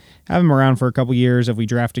old. Have him around for a couple years. If we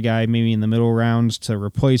draft a guy maybe in the middle rounds to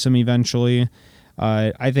replace him eventually,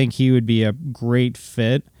 I think he would be a great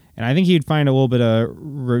fit. And I think he'd find a little bit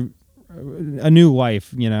of a new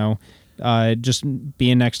life, just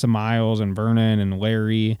being next to Miles and Vernon and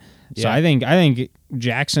Larry. So Yeah. I think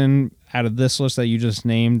Jackson, out of this list that you just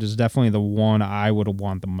named, is definitely the one I would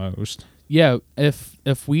want the most. Yeah,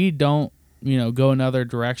 if we don't, go another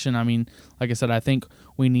direction, I mean, like I said, I think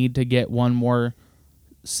we need to get one more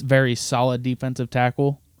very solid defensive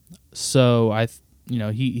tackle. So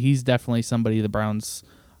he's definitely somebody the Browns,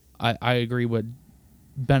 I agree, would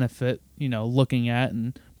benefit, looking at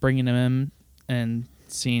and bringing him in and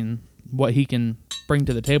seeing what he can bring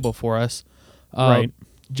to the table for us. Right.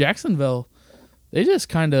 Jacksonville, they just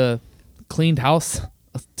kind of cleaned house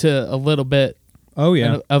to a little bit. Oh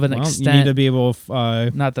yeah, of an You extent. need to be able,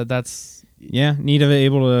 Not that that's need to be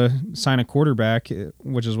able to sign a quarterback,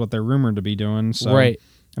 which is what they're rumored to be doing. So, right.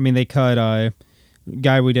 I mean, they cut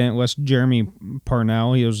guy we didn't list, Jeremy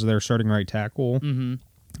Parnell. He was their starting right tackle. Mm-hmm.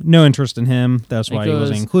 No interest in him. That's why he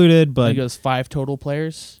wasn't included. I But think it was 5 total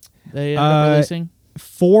players they ended up releasing.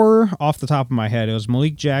 4 off the top of my head. It was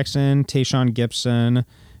Malik Jackson, Tayshaun Gibson,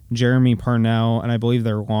 Jeremy Parnell, and I believe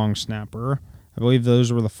their long snapper. I believe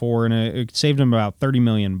those were the 4, and it saved them about $30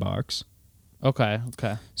 million. Okay.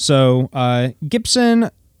 So Gibson,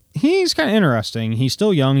 he's kind of interesting. He's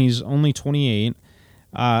still young. He's only 28.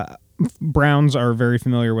 Browns are very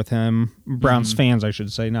familiar with him. Browns fans, I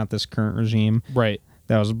should say, not this current regime. Right.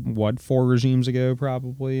 That was, 4 regimes ago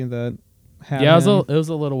probably that had Yeah, him. it was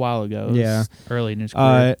a little while ago. It was Yeah. early in his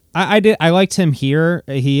career. I liked him here.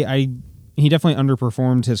 He definitely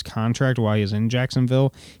underperformed his contract while he was in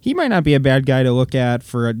Jacksonville. He might not be a bad guy to look at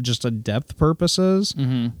for just a depth purposes.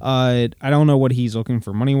 Mm-hmm. I don't know what he's looking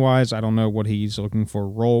for money wise. I don't know what he's looking for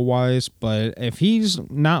role wise. But if he's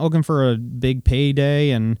not looking for a big payday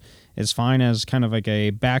and is fine as kind of like a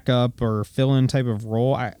backup or fill in type of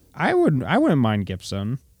role, I wouldn't mind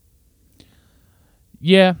Gibson.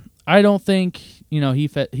 Yeah, I don't think he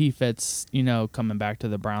fits coming back to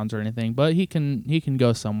the Browns or anything, but he can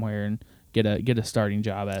go somewhere and get a starting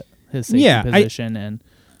job at his safety position and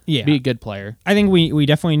be a good player. I think we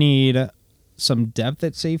definitely need some depth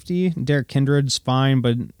at safety. Derek Kindred's fine,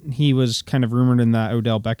 but he was kind of rumored in that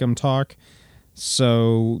Odell Beckham talk,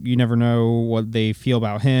 so you never know what they feel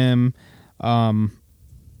about him.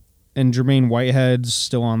 And Jermaine Whitehead's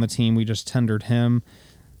still on the team. We just tendered him.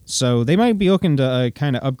 So they might be looking to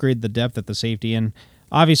kind of upgrade the depth at the safety. And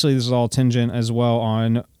obviously this is all contingent as well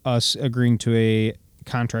on us agreeing to a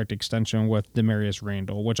contract extension with Demarius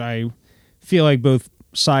Randall, which I feel like both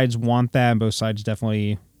sides want that, and both sides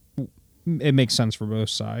definitely, it makes sense for both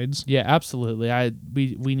sides. Yeah, absolutely.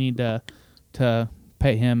 We need to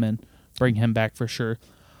pay him and bring him back for sure.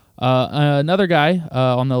 Another guy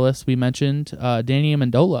on the list we mentioned, Danny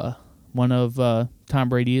Amendola, one of Tom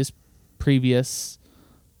Brady's previous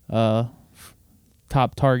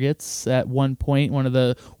top targets at one point. One of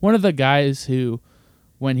the guys who,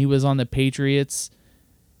 when he was on the Patriots,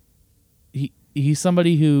 he's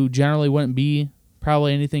somebody who generally wouldn't be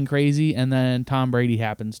probably anything crazy, and then Tom Brady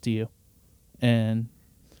happens to you, and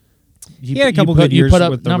He had a couple good years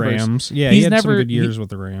with the numbers. Rams. Yeah, He's he had some never- good years with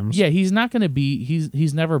the Rams. Yeah, he's not going to be.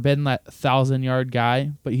 He's never been that 1,000-yard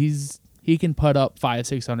guy, but he can put up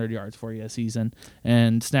 500-600 yards for you a season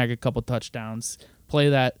and snag a couple touchdowns. Play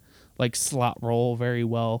that like slot role very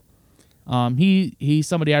well. He's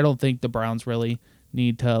somebody I don't think the Browns really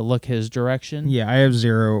need to look his direction. Yeah, I have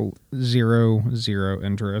zero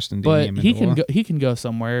interest in But Danny he Amendola. he can go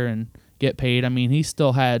somewhere and get paid. I mean, he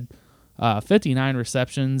still had 59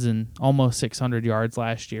 receptions and almost 600 yards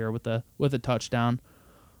last year with a touchdown.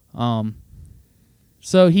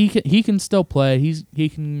 So he can still play. He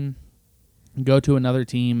can go to another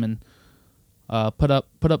team and put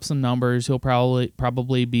up some numbers. He'll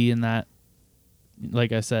probably be in that,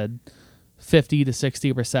 like I said, 50 to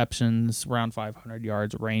 60 receptions, around 500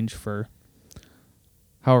 yards range for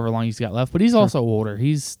however long he's got left. But he's also older.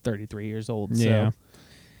 He's 33 years old. Yeah. So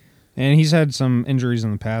And he's had some injuries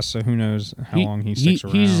in the past, so who knows how long he sticks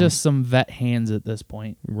around. He's just some vet hands at this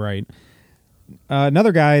point. Right.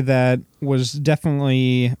 Another guy that was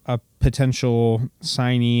definitely a potential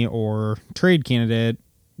signee or trade candidate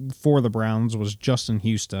for the Browns was Justin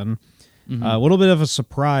Houston. Mm-hmm. A little bit of a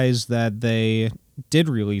surprise that they did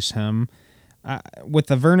release him. With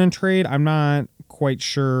the Vernon trade, I'm not quite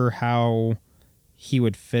sure how he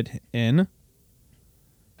would fit in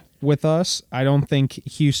with us. I don't think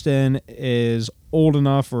Houston is old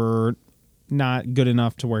enough or not good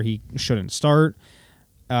enough to where he shouldn't start.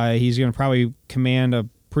 He's going to probably command a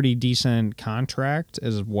pretty decent contract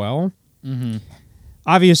as well. Mm-hmm.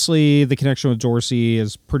 Obviously, the connection with Dorsey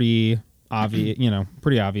is pretty obvious.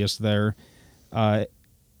 Pretty obvious there.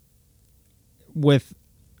 With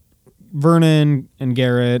Vernon and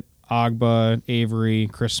Garrett, Agba, Avery,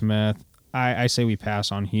 Chris Smith, I say we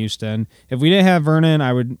pass on Houston. If we didn't have Vernon,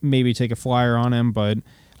 I would maybe take a flyer on him, but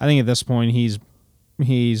I think at this point he's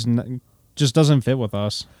just doesn't fit with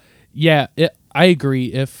us. Yeah, I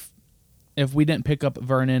agree. If we didn't pick up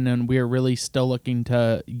Vernon and we're really still looking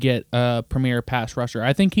to get a premier pass rusher,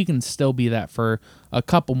 I think he can still be that for a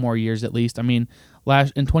couple more years at least. I mean,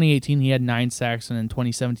 in 2018 he had 9 sacks, and in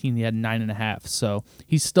 2017 he had 9.5. So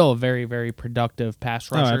he's still a very, very productive pass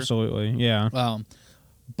rusher. Oh, absolutely, yeah.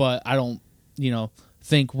 But I don't,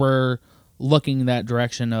 think we're looking that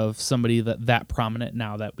direction of somebody that prominent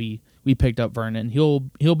now that we picked up Vernon.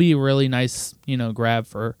 He'll be a really nice, grab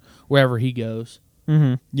for wherever he goes.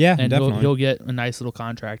 Mm-hmm. Yeah, and definitely. he'll get a nice little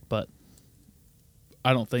contract, but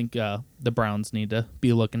I don't think the Browns need to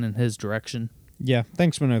be looking in his direction. Yeah,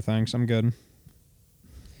 thanks, but no thanks. I'm good.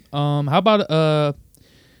 How about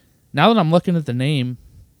now that I'm looking at the name,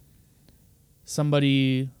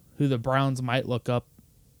 somebody who the Browns might look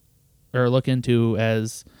into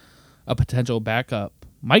as a potential backup,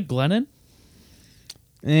 Mike Glennon.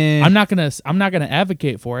 I'm not gonna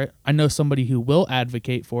advocate for it. I know somebody who will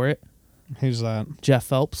advocate for it. Who's that? Jeff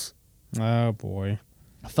Phelps. Oh boy,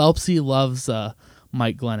 Phelpsy loves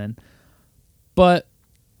Mike Glennon, but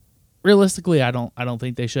realistically, I don't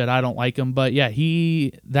think they should. I don't like him, but yeah,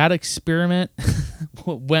 that experiment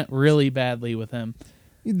went really badly with him.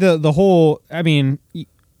 The whole, I mean,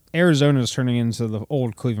 Arizona is turning into the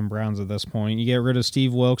old Cleveland Browns at this point. You get rid of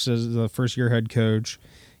Steve Wilkes as the first-year head coach.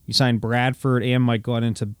 You sign Bradford and Mike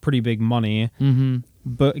Glennon to pretty big money,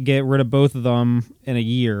 but get rid of both of them in a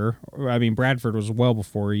year. I mean, Bradford was well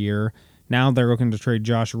before a year. Now they're looking to trade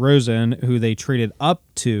Josh Rosen, who they traded up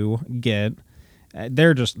to get.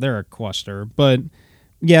 They're a cluster. But,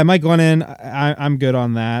 yeah, Mike Glennon, I'm good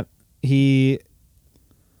on that. He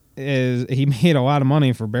made a lot of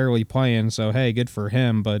money for barely playing, so hey, good for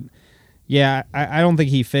him. But yeah, I don't think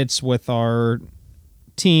he fits with our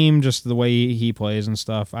team, just the way he plays and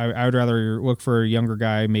stuff. I would rather look for a younger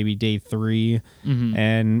guy, maybe day 3,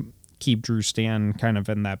 and keep Drew Stanton kind of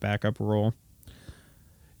in that backup role.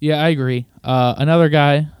 Yeah, I agree. Another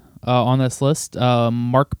guy on this list,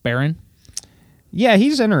 Mark Barron. Yeah,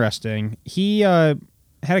 he's interesting. He had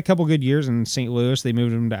a couple good years in St. Louis. They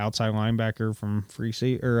moved him to outside linebacker from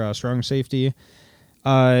strong safety.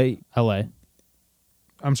 L.A.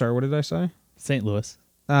 I'm sorry, what did I say? St. Louis.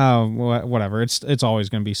 Oh, whatever. It's always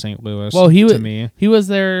going to be St. Louis. Well, to me. He was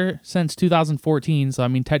there since 2014, so I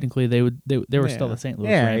mean, technically they were still the St. Louis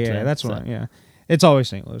Rams. Yeah, that's what. Yeah, it's always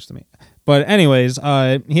St. Louis to me. But anyways,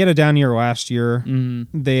 he had a down year last year.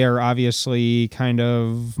 They are obviously kind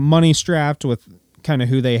of money strapped with kind of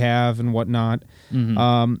who they have and whatnot.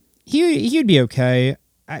 He'd be okay.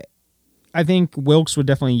 I think Wilkes would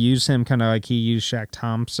definitely use him kind of like he used Shaq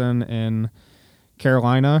Thompson in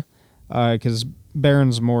Carolina, because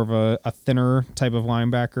Barron's more of a thinner type of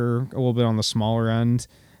linebacker, a little bit on the smaller end.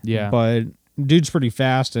 Yeah, but dude's pretty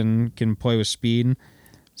fast and can play with speed.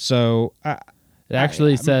 So it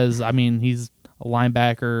actually says, I mean, he's a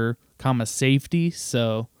linebacker, safety.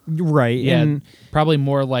 So right, yeah, and probably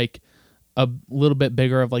more like a little bit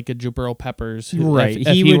bigger of like a Jabril Peppers. Right, if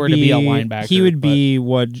he were to be a linebacker, he would be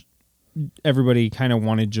what everybody kind of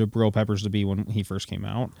wanted Jabril Peppers to be when he first came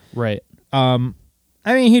out. Right.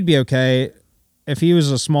 I mean, he'd be okay if he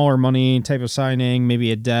was a smaller money type of signing,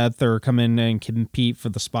 maybe a depth, or come in and compete for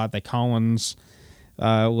the spot that Collins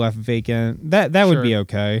left vacant. That would be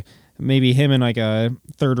okay. Maybe him and like a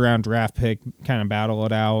 3rd round draft pick kind of battle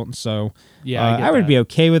it out. So yeah, I would be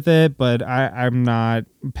okay with it, but I'm not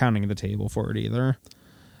pounding the table for it either.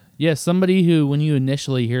 Yeah, somebody who, when you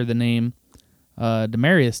initially hear the name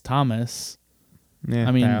Demaryius Thomas, yeah,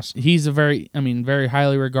 I mean, pass. he's very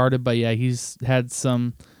highly regarded, but yeah, he's had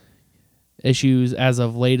some issues as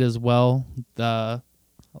of late as well.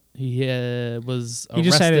 He was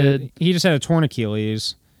arrested. He just had a torn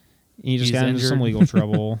Achilles. He just got into some legal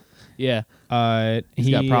trouble. Yeah. He's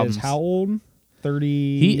got problems. Is how old?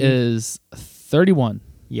 30. He is 31.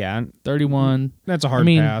 Yeah, 31. That's a hard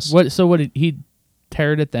pass. What did he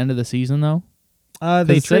tear it at the end of the season though?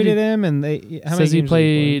 They traded him, and they says he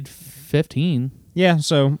played 15. Yeah,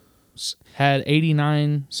 so Had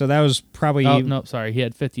 89. So that was probably Oh, no, sorry. He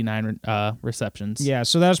had 59 receptions. Yeah,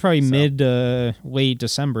 so that was probably mid to late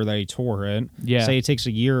December that he tore it. Yeah. Say it takes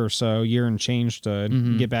a year or so, year and change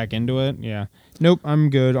to get back into it. Yeah. Nope, I'm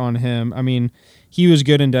good on him. I mean, he was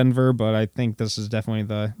good in Denver, but I think this is definitely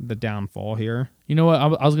the downfall here. You know what? I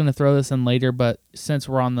was going to throw this in later, but since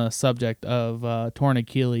we're on the subject of torn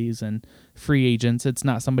Achilles and free agents, it's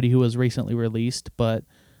not somebody who was recently released, but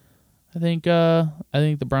I think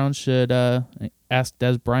the Browns should ask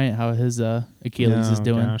Des Bryant how his Achilles is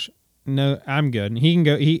doing. Gosh. No, I'm good. He can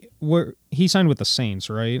go. He signed with the Saints,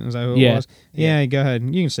 right? Is that who it Yeah. was? Yeah, go ahead.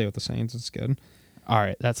 You can stay with the Saints. It's good. All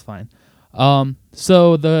right, that's fine.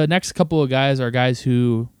 So the next couple of guys are guys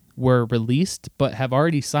who were released but have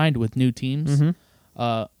already signed with new teams.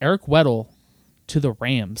 Eric Weddle to the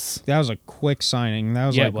Rams. That was a quick signing. That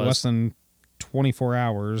was Yeah, like it was. less than 24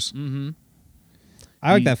 hours.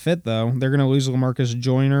 I like that fit, though. They're going to lose LaMarcus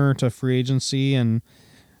Joyner to free agency, and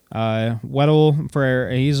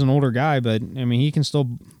Weddle, he's an older guy, but I mean he can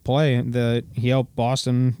still play. He helped helped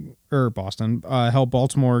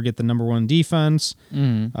Baltimore get the #1 defense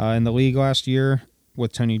in the league last year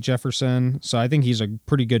with Tony Jefferson. So I think he's a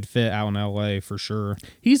pretty good fit out in LA for sure.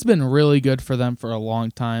 He's been really good for them for a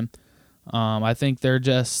long time. I think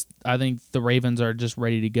the Ravens are just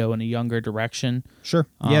ready to go in a younger direction. Sure.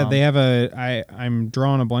 Yeah, they have I'm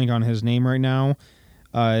drawing a blank on his name right now.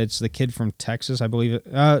 It's the kid from Texas, I believe.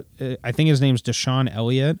 I think his name's Deshaun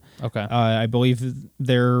Elliott. Okay. I believe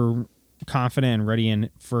they're confident and ready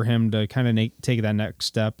for him to kind of take that next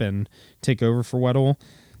step and take over for Weddle.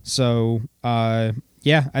 So,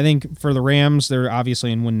 yeah, I think for the Rams, they're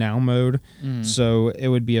obviously in win now mode. So it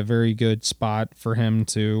would be a very good spot for him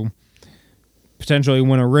to potentially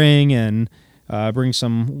win a ring and bring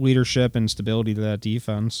some leadership and stability to that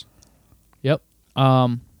defense. Yep.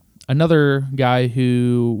 Another guy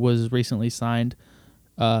who was recently signed,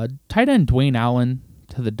 tight end Dwayne Allen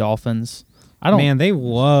to the Dolphins. Man, they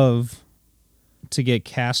love to get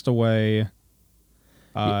castaway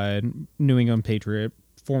New England Patriot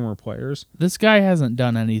former players. This guy hasn't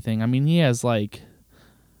done anything. I mean, he has I'm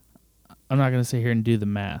not going to sit here and do the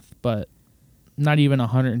math, but not even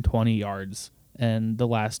 120 yards in the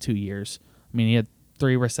last 2 years. I mean, he had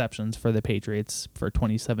 3 receptions for the Patriots for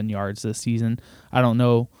 27 yards this season. I don't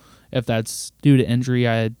know if that's due to injury.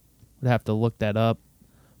 I would have to look that up.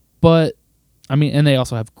 But, I mean, and they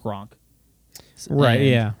also have Gronk. Right,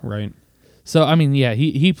 yeah, right. So, I mean, yeah,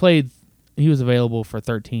 he was available for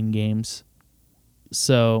 13 games.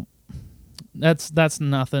 So, that's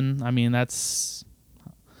nothing. I mean, I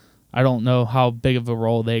don't know how big of a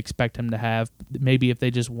role they expect him to have. Maybe if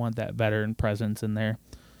they just want that veteran presence in there.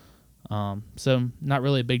 So, not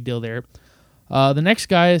really a big deal there. The next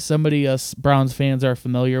guy is somebody us Browns fans are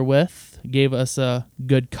familiar with. Gave us a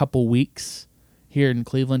good couple weeks here in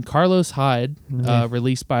Cleveland. Carlos Hyde,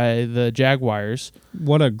 released by the Jaguars.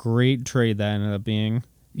 What a great trade that ended up being.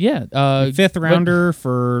 Yeah. Fifth rounder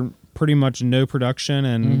for pretty much no production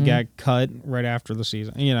and got cut right after the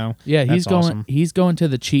season. Yeah, he's going. awesome. He's going to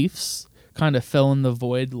the Chiefs, kind of filling the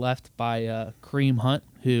void left by Kareem Hunt,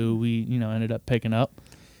 who we ended up picking up.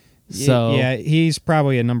 So yeah, he's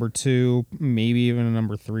probably a number 2, maybe even a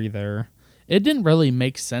number 3 there. It didn't really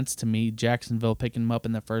make sense to me, Jacksonville picking him up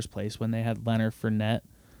in the first place when they had Leonard Fournette.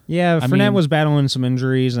 Yeah, Fournette was battling some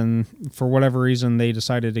injuries, and for whatever reason, they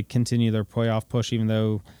decided to continue their playoff push, even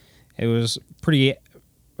though it was pretty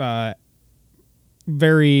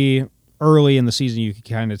very early in the season. You could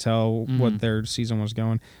kind of tell what their season was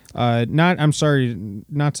going. I'm sorry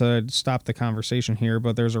not to stop the conversation here,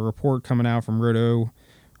 but there's a report coming out from Roto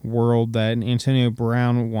World that Antonio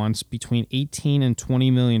Brown wants between $18 and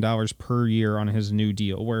 $20 million per year on his new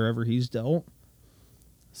deal wherever he's dealt.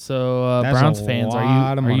 So That's Browns a fans,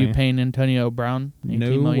 lot of are you money. paying Antonio Brown $18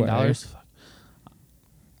 No million? way.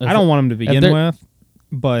 I don't want him to begin they're- with,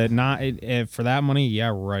 but not if for that money.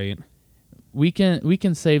 Yeah, right. We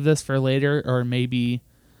can save this for later, or maybe.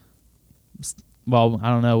 Well, I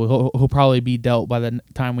don't know. He'll probably be dealt by the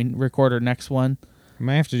time we record our next one. We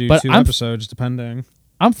might have to do But 2 episodes, depending.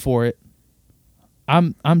 I'm for it.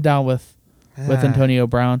 I'm down with Antonio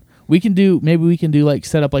Brown. Maybe we can do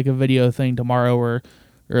set up a video thing tomorrow or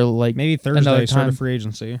Maybe Thursday, another start time. of free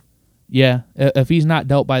agency. Yeah, if he's not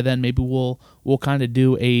dealt by then, maybe we'll kind of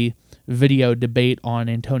do a video debate on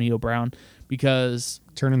Antonio Brown because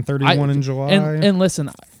Turning 31 in July. And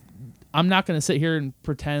listen, I'm not going to sit here and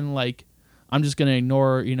pretend like I'm just going to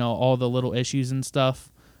ignore all the little issues and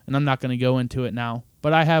stuff, and I'm not going to go into it now.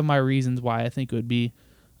 But I have my reasons why I think it would be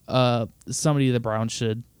somebody the Browns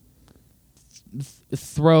should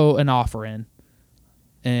throw an offer in,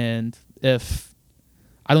 and if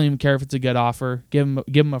I don't even care if it's a good offer. Give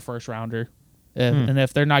them a first rounder. And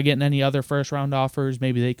if they're not getting any other first round offers,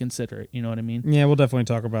 maybe they consider it. You know what I mean? Yeah, we'll definitely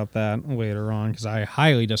talk about that later on because I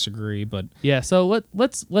highly disagree. But yeah, so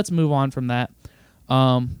let's move on from that.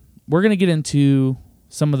 We're gonna get into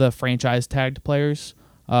some of the franchise tagged players.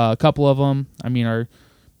 A couple of them, I mean, are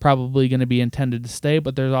probably going to be intended to stay,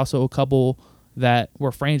 but there's also a couple that were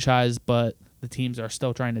franchised, but the teams are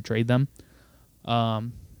still trying to trade them.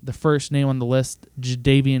 The first name on the list,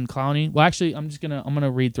 Jadeveon Clowney. Well, actually, I'm gonna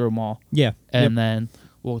read through them all. Yeah, and then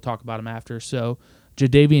we'll talk about them after. So,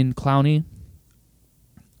 Jadeveon Clowney,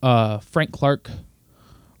 Frank Clark,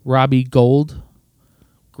 Robbie Gould,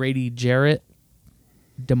 Grady Jarrett,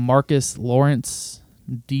 DeMarcus Lawrence,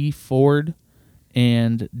 D. Ford,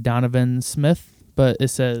 and Donovan Smith. But it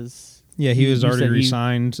says... Yeah, he was already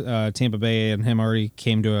re-signed. Tampa Bay and him already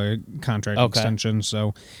came to a contract extension.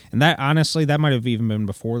 So, and that honestly, that might have even been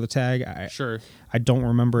before the tag. I don't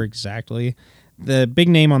remember exactly. The big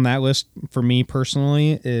name on that list for me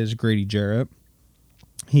personally is Grady Jarrett.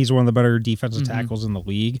 He's one of the better defensive tackles in the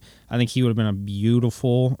league. I think he would have been a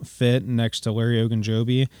beautiful fit next to Larry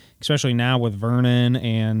Ogunjobi, especially now with Vernon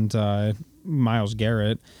and Myles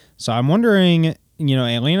Garrett. So I'm wondering,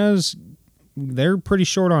 Atlanta's... They're pretty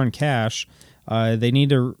short on cash. They need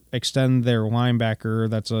to extend their linebacker.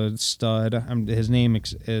 That's a stud. His name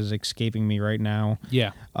is escaping me right now.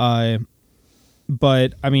 Yeah.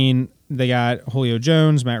 But, I mean, they got Julio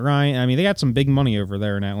Jones, Matt Ryan. I mean, they got some big money over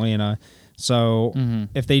there in Atlanta. So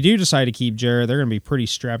if they do decide to keep Jarrett, they're going to be pretty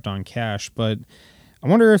strapped on cash. But I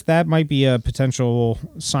wonder if that might be a potential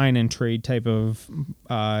sign-and-trade type of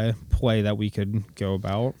play that we could go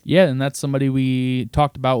about. Yeah, and that's somebody we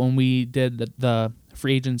talked about when we did the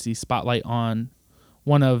free agency spotlight on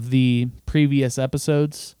one of the previous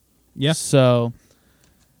episodes. Yeah. So,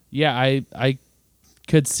 yeah, I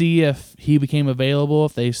could see if he became available,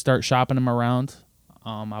 if they start shopping him around.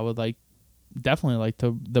 I would definitely like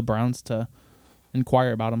the Browns to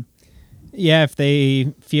inquire about him. Yeah, if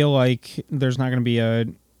they feel like there's not going to be a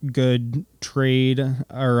good trade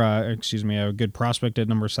or, a good prospect at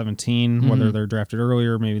number 17, whether they're drafted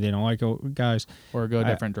earlier, maybe they don't like guys. Or go a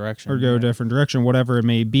different direction. Or go a different direction, whatever it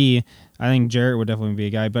may be. I think Jarrett would definitely be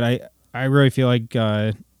a guy, but I really feel like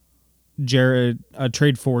Jarrett, a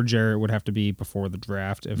trade for Jarrett would have to be before the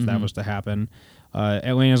draft if that was to happen.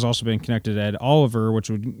 Atlanta's also been connected to Ed Oliver, which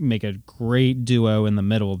would make a great duo in the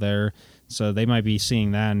middle there. So they might be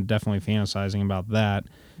seeing that and definitely fantasizing about that.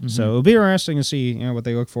 So it'll be interesting to see what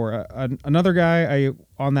they look for. Another guy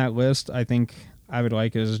on that list I think I would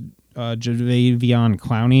like is Jadeveon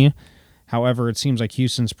Clowney. However, it seems like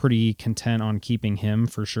Houston's pretty content on keeping him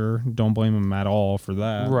for sure. Don't blame him at all for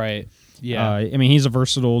that. Right. Yeah. I mean, he's a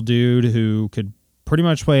versatile dude who could pretty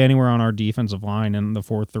much play anywhere on our defensive line in the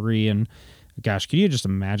 4-3. And gosh, could you just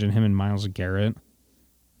imagine him and Myles Garrett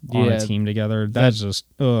on a team together? That's just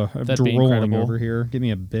I'm drooling over here. Give me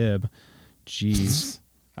a bib. Jeez.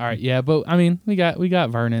 All right, yeah, but I mean, we got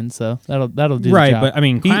Vernon, so that'll do right. the job. But I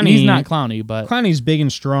mean, Clowney, he's not Clowney, but Clowney's big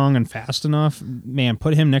and strong and fast enough. Man,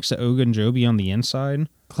 put him next to Ogunjobi on the inside.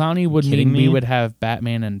 Clowney would mean we would have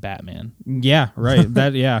Batman and Batman. Yeah, right.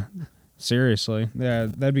 Seriously, yeah,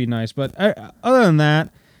 that'd be nice. But other than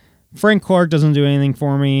that, Frank Clark doesn't do anything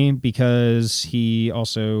for me because he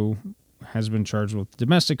also has been charged with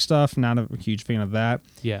domestic stuff. Not a huge fan of that.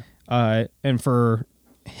 Yeah. And for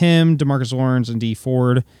him, DeMarcus Lawrence, and D.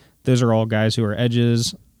 Ford, those are all guys who are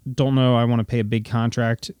edges. Don't know I want to pay a big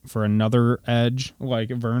contract for another edge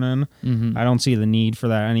like Vernon. I don't see the need for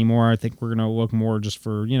that anymore. I think we're going to look more just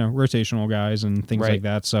for, rotational guys and things like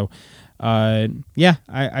that. So, I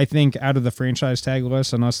think out of the franchise tag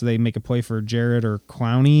list, unless they make a play for Jarrett or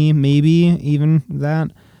Clowney, maybe even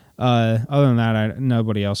that. Other than that,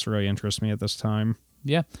 nobody else really interests me at this time.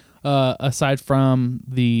 Yeah. Aside from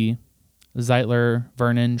the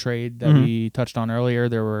Zeitler-Vernon trade that we touched on earlier,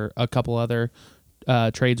 there were a couple other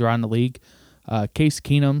trades around the league. Case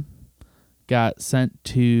Keenum got sent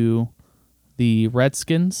to the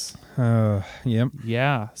Redskins. Yep.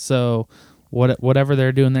 Yeah. So whatever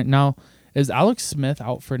they're doing there now, is Alex Smith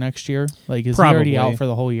out for next year? Is Probably. he already out for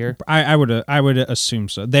the whole year? I would assume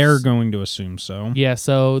so. They're going to assume so. Yeah.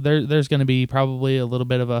 So there's going to be probably a little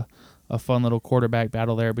bit of a fun little quarterback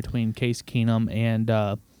battle there between Case Keenum and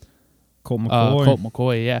Colt McCoy. Colt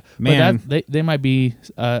McCoy, yeah. Man. But they might be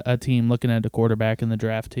a team looking at a quarterback in the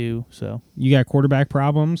draft too. So you got quarterback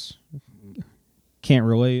problems? Can't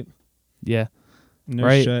relate. Yeah. No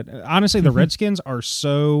shit. Honestly, the Redskins are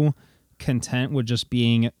so content with just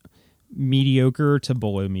being mediocre to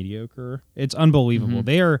below mediocre. It's unbelievable.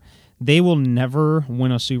 they will never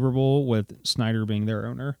win a Super Bowl with Snyder being their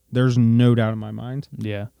owner. There's no doubt in my mind.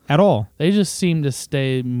 Yeah. At all. They just seem to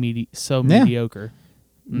stay mediocre.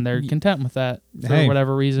 And they're content with that for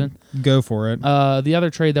whatever reason. Go for it. The other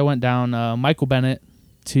trade that went down, Michael Bennett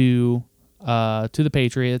to the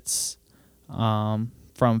Patriots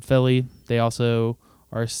from Philly. They also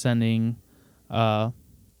are sending Was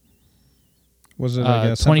it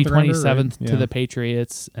 2027 right? to the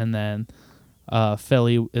Patriots, and then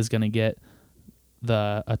Philly is going to get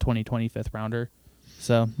a 2025th rounder.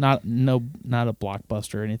 So not a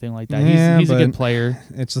blockbuster or anything like that. Yeah, he's a good player.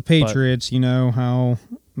 It's the Patriots. You know how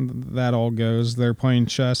that all goes. They're playing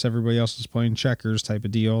chess. Everybody else is playing checkers type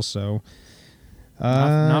of deal. So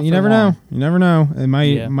not you for never long. know. You never know. It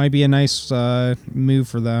might be a nice move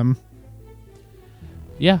for them.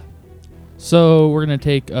 Yeah. So we're going to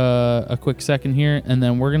take a quick second here, and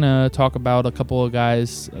then we're going to talk about a couple of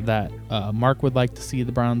guys that Mark would like to see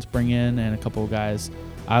the Browns bring in, and a couple of guys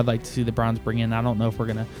I'd like to see the Browns bring in. I don't know if we're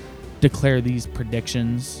going to declare these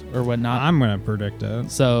predictions or whatnot. I'm going to predict it.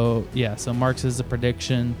 So, yeah, so Mark's is a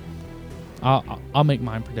prediction. I'll make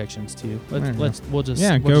mine predictions too. We'll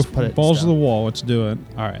just put it balls to the down. wall. Let's do it.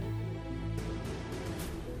 All right.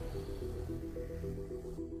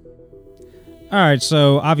 All right,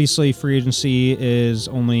 so obviously free agency is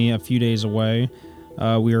only a few days away.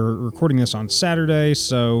 We are recording this on Saturday,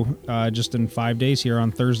 so just in 5 days here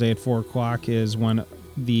on Thursday at 4 o'clock is when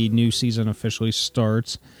the new season officially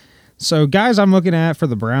starts. So, guys, I'm looking at for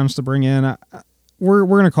the Browns to bring in, we're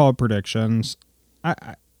going to call it predictions.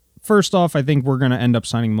 First off, I think we're going to end up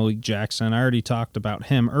signing Malik Jackson. I already talked about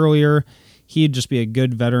him earlier. He'd just be a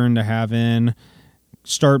good veteran to have in.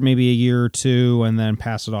 Start maybe a year or two and then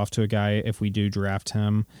pass it off to a guy if we do draft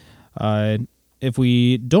him. If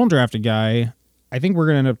we don't draft a guy, I think we're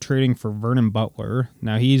going to end up trading for Vernon Butler.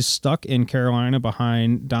 Now, he's stuck in Carolina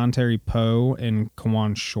behind Dontari Poe and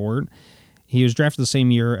Kawan Short. He was drafted the same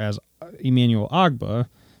year as Emmanuel Ogbah.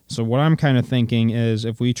 So what I'm kind of thinking is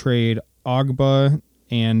if we trade Ogbah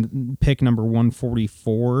and pick number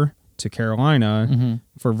 144 to Carolina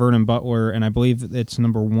for Vernon Butler, and I believe it's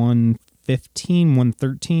number 115,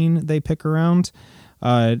 113 they pick around.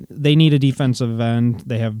 They need a defensive end.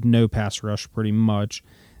 They have no pass rush pretty much.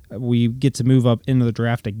 We get to move up into the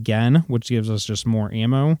draft again, which gives us just more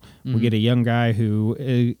ammo. We get a young guy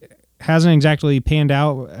who hasn't exactly panned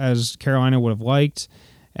out as Carolina would have liked,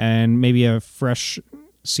 and maybe a fresh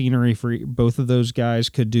scenery for both of those guys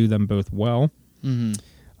could do them both well.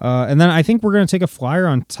 And then I think we're going to take a flyer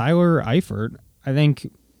on Tyler Eifert. I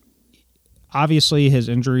think obviously his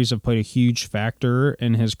injuries have played a huge factor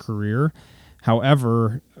in his career.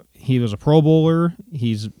 However, he was a Pro Bowler.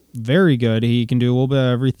 He's very good. He can do a little bit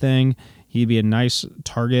of everything. He'd be a nice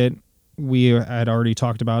target. We had already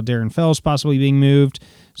talked about Darren Fells possibly being moved,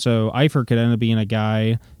 so Eifert could end up being a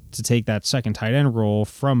guy to take that second tight end role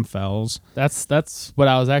from Fells. That's what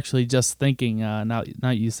I was actually just thinking. Now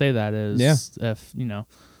you say that is if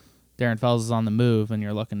Darren Fells is on the move and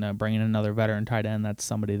you're looking to bring in another veteran tight end, that's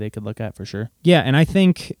somebody they could look at for sure. Yeah, and I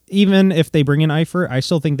think even if they bring in Eifert, I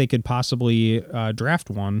still think they could possibly draft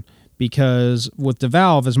one, because with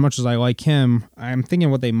DeValve, as much as I like him, I'm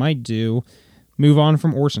thinking what they might do, move on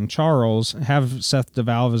from Orson Charles, have Seth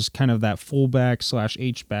DeValve as kind of that fullback /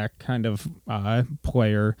 H-back kind of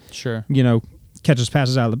player. Sure. Catches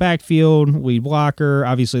passes out of the backfield, lead blocker.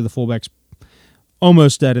 Obviously, the fullback's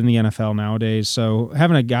almost dead in the NFL nowadays, so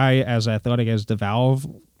having a guy as athletic as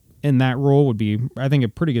DeValve in that role would be, I think, a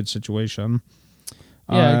pretty good situation.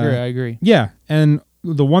 Yeah, I agree. Yeah, and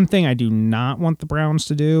the one thing I do not want the Browns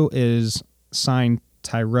to do is sign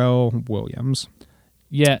Tyrell Williams.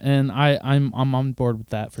 Yeah, and I'm on board with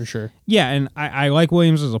that for sure. Yeah, and I like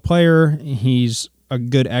Williams as a player. He's a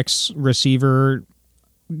good receiver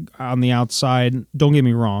on the outside. Don't get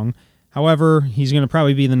me wrong. However, he's going to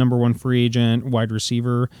probably be the number one free agent wide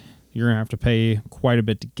receiver. You're going to have to pay quite a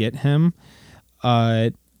bit to get him.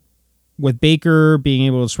 With Baker being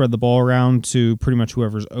able to spread the ball around to pretty much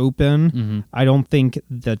whoever's open, I don't think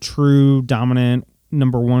the true dominant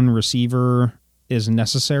number one receiver is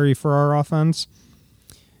necessary for our offense.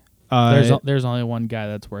 There's only one guy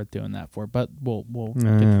that's worth doing that for, but we'll get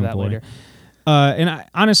to that later. And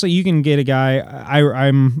honestly, you can get a guy.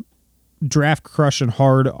 I'm draft crushing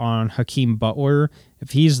hard on Hakeem Butler.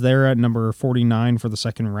 If he's there at number 49 for the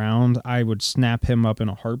second round, I would snap him up in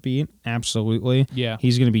a heartbeat. Absolutely. Yeah.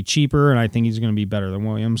 He's going to be cheaper, and I think he's going to be better than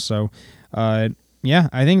Williams. So, yeah,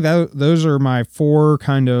 I think those are my four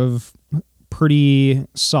kind of pretty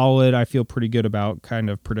solid, I feel pretty good about kind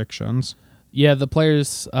of predictions. Yeah, the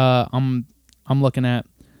players I'm looking at.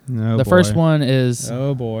 The first one is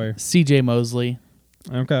oh boy, C.J. Mosley.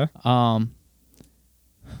 Okay.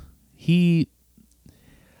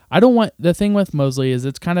 I don't want, the thing with Mosley is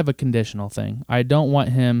it's kind of a conditional thing. I don't want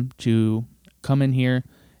him to come in here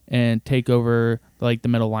and take over like the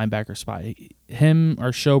middle linebacker spot. Him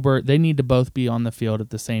or Schobert, they need to both be on the field at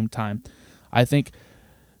the same time. I think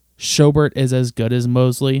Schobert is as good as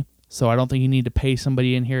Mosley, so I don't think you need to pay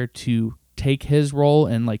somebody in here to take his role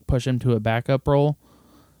and like push him to a backup role.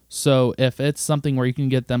 So if it's something where you can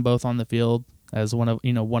get them both on the field as one of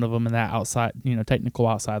them in that outside, technical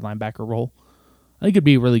outside linebacker role, I think it'd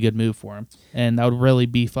be a really good move for him, and that would really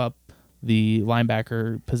beef up the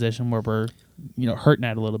linebacker position where we're hurting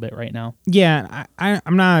at a little bit right now. Yeah,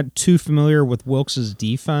 I'm not too familiar with Wilkes'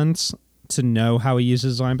 defense to know how he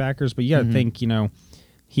uses linebackers, but you got to think,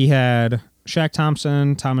 he had Shaq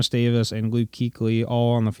Thompson, Thomas Davis, and Luke Kuechly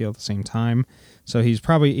all on the field at the same time. So he's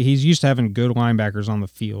used to having good linebackers on the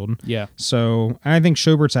field. Yeah. So I think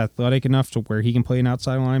Schobert's athletic enough to where he can play an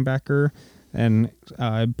outside linebacker, and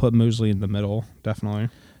I'd put Mosley in the middle, definitely.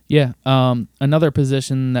 Yeah. Another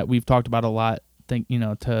position that we've talked about a lot,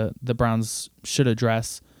 to the Browns should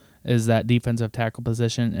address is that defensive tackle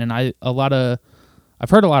position. And I've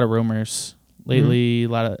heard a lot of rumors lately.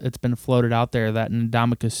 It's been floated out there that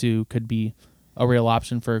Ndamukong Suh could be a real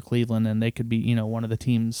option for Cleveland, and they could be, one of the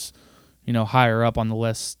teams, higher up on the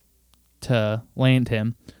list to land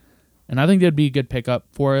him. And I think that'd be a good pickup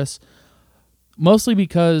for us, mostly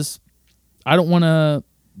because I don't want to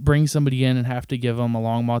bring somebody in and have to give them a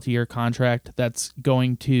long multi-year contract that's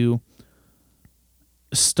going to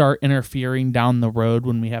start interfering down the road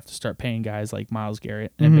when we have to start paying guys like Myles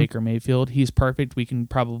Garrett and Baker Mayfield. He's perfect. We can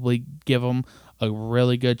probably give him a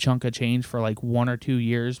really good chunk of change for like 1 or 2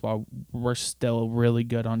 years while we're still really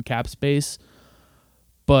good on cap space.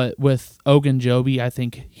 But with Ogunjobi, I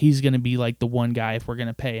think he's going to be like the one guy, if we're going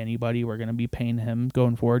to pay anybody, we're going to be paying him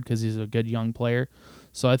going forward because he's a good young player.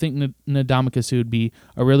 So I think Ndamukong Suh would be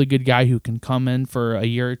a really good guy who can come in for a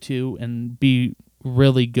year or two and be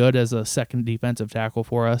really good as a second defensive tackle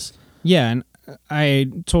for us. Yeah, and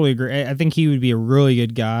I totally agree. I think he would be a really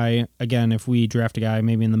good guy, again, if we draft a guy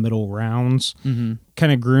maybe in the middle rounds, kind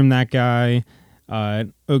of groom that guy.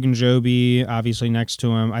 Ogunjobi, obviously, next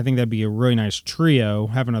to him. I think that'd be a really nice trio,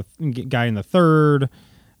 having a guy in the third,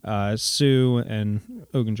 Suh and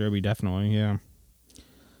Ogunjobi, definitely, yeah.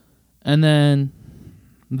 And then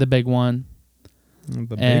the big one,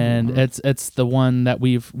 it's the one that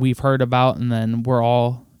we've heard about, and then we're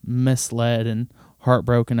all misled and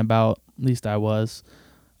heartbroken about. At least I was.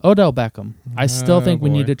 Odell Beckham. I still think we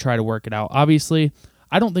need to try to work it out. Obviously,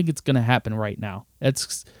 I don't think it's going to happen right now.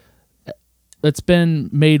 It's been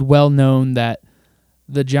made well known that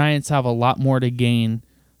the Giants have a lot more to gain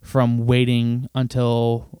from waiting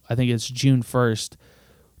until I think it's June 1st,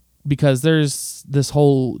 because there's this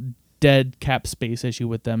whole dead cap space issue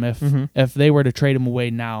with them. If they were to trade him away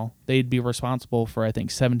now, they'd be responsible for I think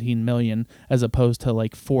 $17 million as opposed to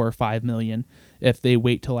like $4 or $5 million if they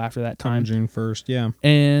wait till after that time. June 1st, yeah.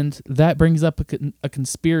 And that brings up a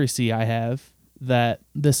conspiracy I have that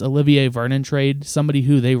this Olivier Vernon trade, somebody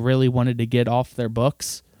who they really wanted to get off their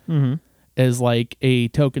books, is like a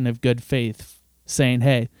token of good faith, saying,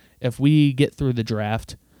 hey, if we get through the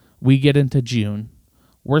draft, we get into June,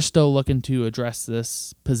 we're still looking to address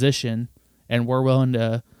this position, and we're willing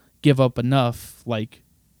to give up enough, like,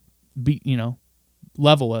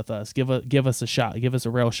 level with us, give us a shot, give us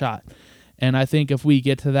a real shot. And I think if we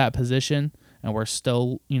get to that position and we're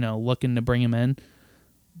still, looking to bring him in,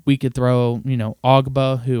 we could throw,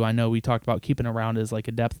 Ogba, who I know we talked about keeping around as like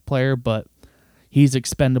a depth player, but he's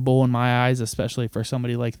expendable in my eyes, especially for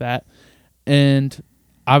somebody like that. And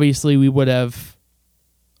obviously we would have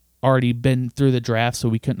already been through the draft, so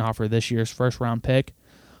we couldn't offer this year's first round pick.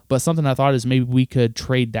 But something I thought is maybe we could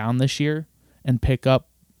trade down this year and pick up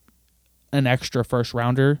an extra first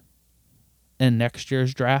rounder in next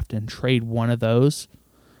year's draft and trade one of those,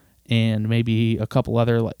 and maybe a couple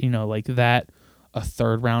other, like that, a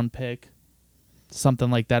third round pick,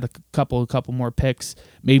 something like that, a couple more picks.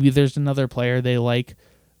 Maybe there's another player they like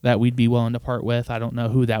that we'd be willing to part with. I don't know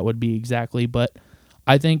who that would be exactly, but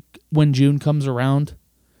I think when June comes around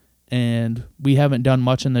and we haven't done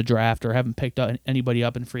much in the draft or haven't picked up anybody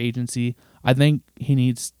up in free agency, I think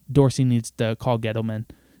Dorsey needs to call Gettleman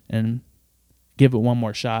and give it one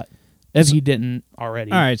more shot if he didn't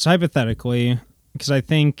already. All right, so hypothetically, because I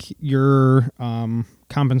think your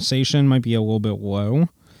compensation might be a little bit low.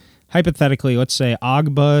 Hypothetically, let's say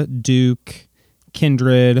Ogba, Duke,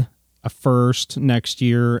 Kindred, a first next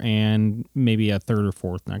year, and maybe a third or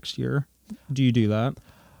fourth next year. Do you do that?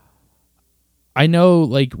 I know,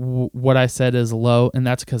 what I said is low, and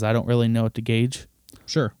that's because I don't really know what to gauge.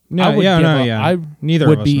 Sure. I would give up, yeah. I Neither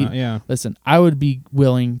would of us. be. Yeah. Listen, I would be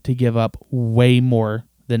willing to give up way more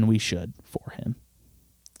than we should for him.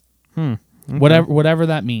 Okay. Whatever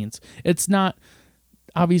that means. It's not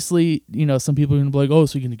obviously. Some people are gonna be like, "Oh,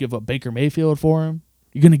 so you're gonna give up Baker Mayfield for him?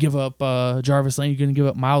 You're gonna give up Jarvis Lane? You're gonna give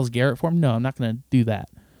up Myles Garrett for him?" No, I'm not gonna do that.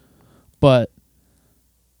 But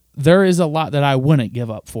there is a lot that I wouldn't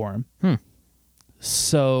give up for him.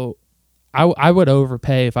 So I would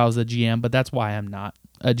overpay if I was a GM, but that's why I'm not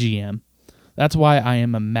a GM. That's why I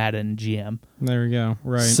am a Madden GM. There we go.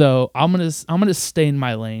 Right. So I'm gonna stay in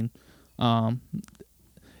my lane.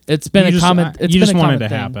 It's been you a common. You just want it to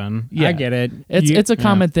thing. happen. Yeah. I get it. It's a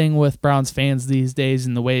common thing with Browns fans these days,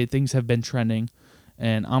 and the way things have been trending.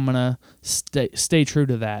 And I'm gonna stay true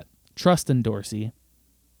to that. Trust in Dorsey.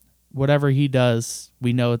 Whatever he does,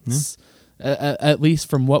 we know it's at least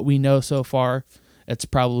from what we know so far, it's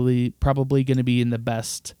probably going to be in the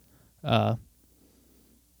best best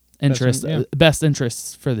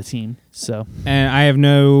interests for the team. So, and I have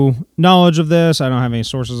no knowledge of this. I don't have any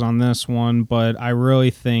sources on this one, but I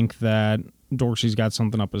really think that Dorsey's got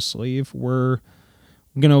something up his sleeve. We're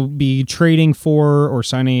going to be trading for or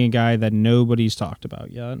signing a guy that nobody's talked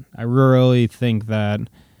about yet. I really think that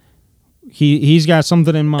he's got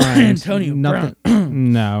something in mind. Antonio Brown.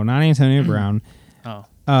 No, not Antonio Brown. Oh.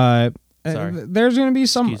 Sorry. There's going to be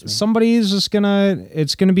somebody's just going to,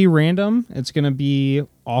 it's going to be random. It's going to be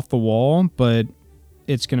off the wall, but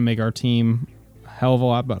it's going to make our team a hell of a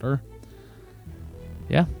lot better.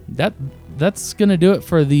 Yeah, that's going to do it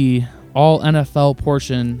for the all NFL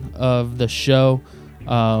portion of the show.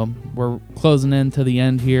 We're closing in to the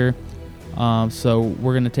end here. So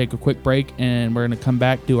we're going to take a quick break and we're going to come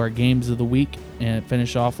back, do our games of the week, and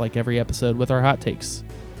finish off like every episode with our hot takes.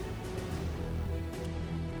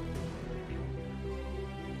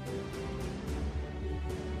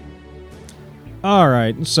 All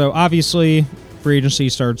right. So obviously, free agency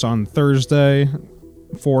starts on Thursday,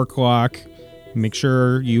 4 o'clock. Make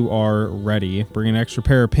sure you are ready. Bring an extra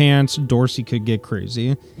pair of pants. Dorsey could get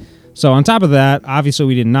crazy. So on top of that, obviously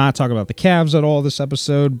we did not talk about the Cavs at all this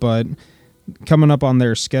episode, but coming up on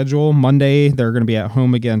their schedule, Monday they're going to be at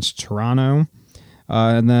home against Toronto.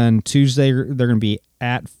 And then Tuesday they're going to be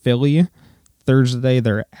at Philly. Thursday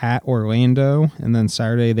they're at Orlando. And then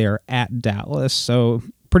Saturday they are at Dallas. So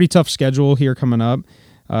pretty tough schedule here coming up.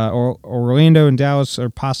 Orlando and Dallas are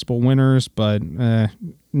possible winners, but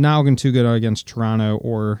not looking too good against Toronto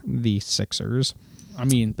or the Sixers. I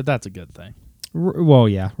mean, but that's a good thing. Well,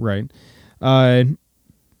 yeah, right.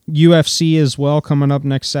 UFC as well coming up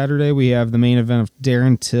next Saturday. We have the main event of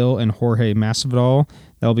Darren Till and Jorge Masvidal.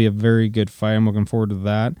 That'll be a very good fight. I'm looking forward to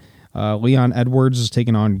that. Leon Edwards is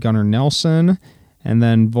taking on Gunnar Nelson. And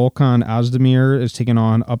then Volkan Ozdemir is taking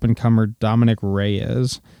on up-and-comer Dominic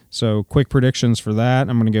Reyes. So quick predictions for that.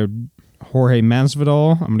 I'm going to go Jorge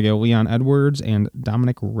Masvidal. I'm going to go Leon Edwards and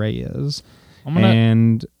Dominic Reyes. Go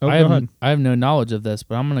ahead. I have no knowledge of this,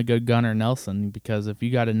 but I'm going to go Gunnar Nelson because if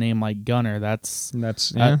you got a name like Gunnar, that's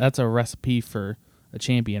a recipe for a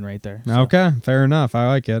champion right there. So. Okay, fair enough. I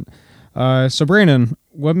like it. So Brandon,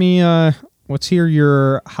 let's hear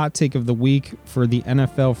your hot take of the week for the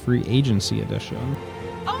NFL free agency edition.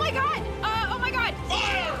 Oh my God! Oh my God!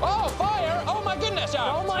 Fire! Oh, fire! Oh my goodness!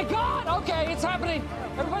 Oh my God! Okay, it's happening.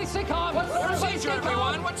 Everybody stay calm. What's the procedure,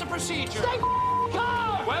 everyone? What's the procedure? Stay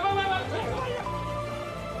calm. Wait.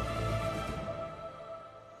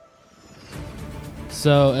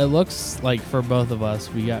 So it looks like for both of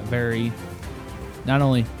us, we got very, not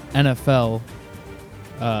only NFL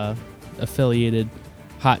affiliated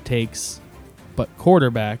hot takes, but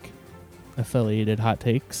quarterback affiliated hot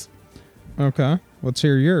takes. Okay, let's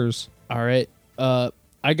hear yours. All right.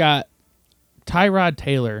 I got Tyrod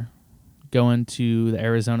Taylor going to the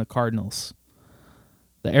Arizona Cardinals.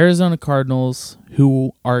 The Arizona Cardinals,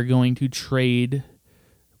 who are going to trade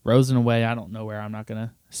Rosen away. I don't know where. I'm not going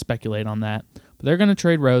to speculate on that. But they're going to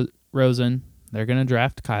trade Rosen. They're going to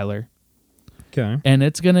draft Kyler. Okay. And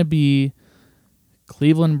it's going to be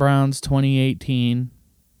Cleveland Browns 2018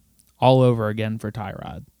 all over again for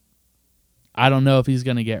Tyrod. I don't know if he's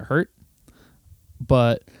going to get hurt,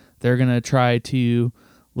 but they're going to try to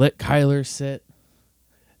let Kyler sit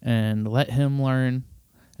and let him learn.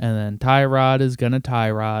 And then Tyrod is going to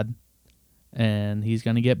Tyrod, and he's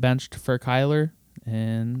going to get benched for Kyler,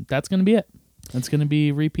 and that's going to be it. That's going to be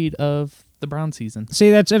a repeat of the Brown season. See,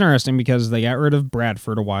 that's interesting because they got rid of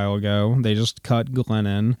Bradford a while ago. They just cut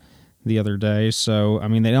Glennon the other day. So, I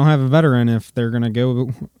mean, they don't have a veteran. If they're going to go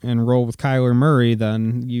and roll with Kyler Murray,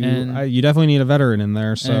 then you definitely need a veteran in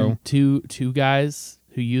there. So two guys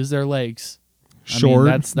who use their legs. Short,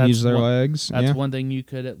 that's use their legs. That's one thing you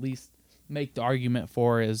could at least make the argument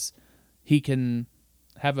for is he can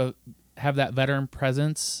have that veteran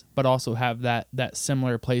presence, but also have that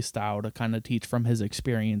similar play style to kind of teach from his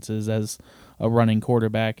experiences as a running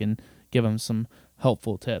quarterback and give him some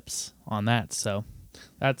helpful tips on that. So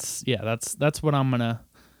that's what I'm gonna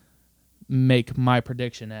make my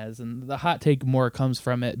prediction as, and the hot take more comes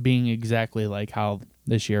from it being exactly like how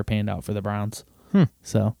this year panned out for the Browns.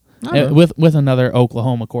 So with another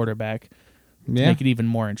Oklahoma quarterback, to make it even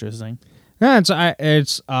more interesting. Yeah,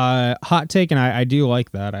 it's hot take, and I do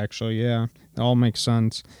like that, actually. Yeah, it all makes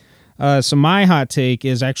sense. So my hot take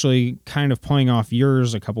is actually kind of playing off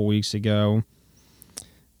yours a couple weeks ago.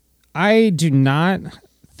 I do not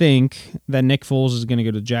think that Nick Foles is going to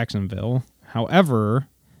go to Jacksonville. However,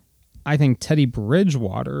 I think Teddy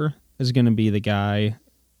Bridgewater is going to be the guy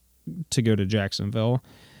to go to Jacksonville.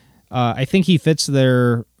 I think he fits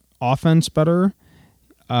their offense better,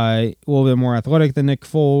 a little bit more athletic than Nick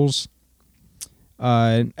Foles.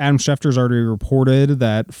 Adam Schefter's already reported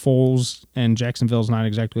that Foles and Jacksonville is not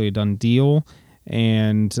exactly a done deal,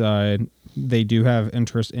 and they do have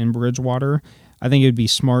interest in Bridgewater. I think it would be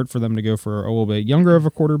smart for them to go for a little bit younger of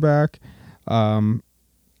a quarterback. I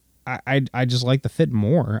just like the fit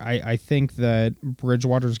more. I think that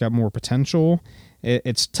Bridgewater's got more potential.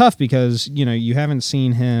 It's tough because, you haven't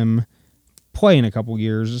seen him play in a couple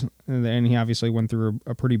years, and he obviously went through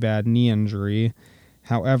a pretty bad knee injury.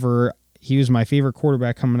 However, he was my favorite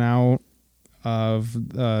quarterback coming out of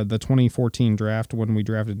the 2014 draft when we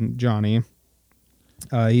drafted Johnny.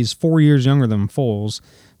 He's 4 years younger than Foles,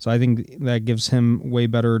 so I think that gives him way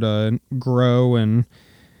better to grow and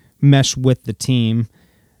mesh with the team.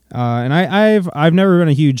 And I've never been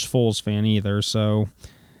a huge Foles fan either, so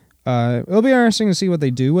it'll be interesting to see what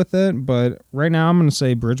they do with it. But right now, I'm going to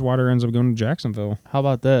say Bridgewater ends up going to Jacksonville. How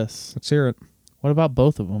about this? Let's hear it. What about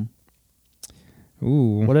both of them?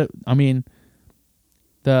 Ooh.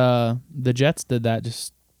 The Jets did that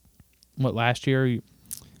just last year?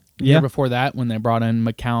 Year before that when they brought in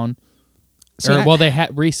McCown. They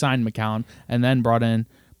had re-signed McCown and then brought in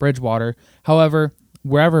Bridgewater. However,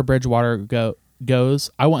 wherever Bridgewater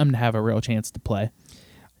goes, I want him to have a real chance to play.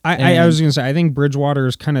 I was going to say, I think Bridgewater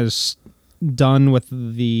is kind of done with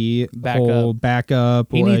the whole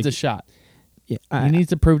backup. He needs a shot. Yeah, he needs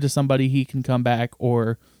to prove to somebody he can come back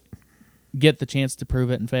or get the chance to prove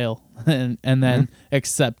it and fail and then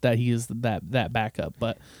accept that he is that backup.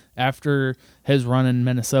 But after his run in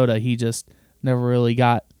Minnesota, he just never really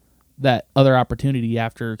got that other opportunity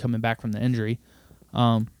after coming back from the injury.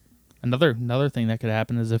 Another thing that could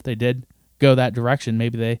happen is if they did go that direction,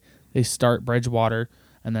 maybe they start Bridgewater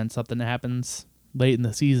and then something happens late in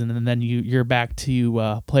the season and then you're back to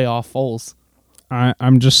playoff Foles.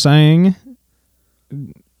 I'm just saying,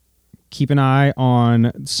 keep an eye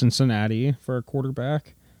on Cincinnati for a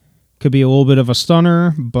quarterback. Could be a little bit of a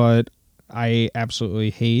stunner, but I absolutely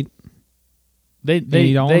hate. They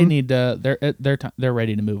need to. They're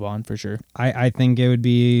ready to move on for sure. I think it would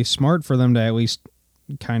be smart for them to at least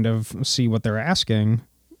kind of see what they're asking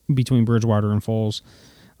between Bridgewater and Foles.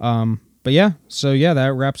 But yeah, so yeah,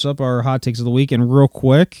 that wraps up our hot takes of the week. And real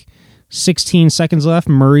quick, 16 seconds left.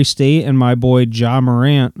 Murray State and my boy Ja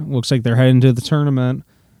Morant looks like they're heading to the tournament.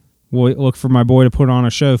 We'll look for my boy to put on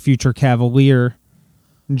a show, future Cavalier,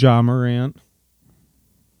 Ja Morant.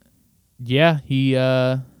 Yeah, he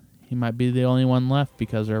might be the only one left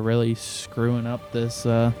because they're really screwing up this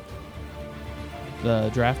the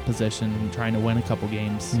draft position and trying to win a couple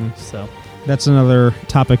games. So that's another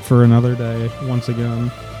topic for another day, once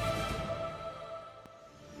again.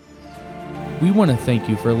 We want to thank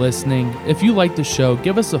you for listening. If you like the show,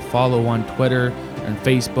 give us a follow on Twitter and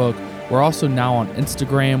Facebook. We're also now on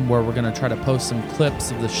Instagram, where we're going to try to post some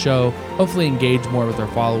clips of the show, hopefully engage more with our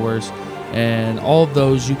followers. And all of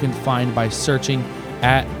those you can find by searching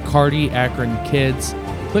at Cardi Akron Kids.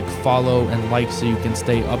 Click follow and like so you can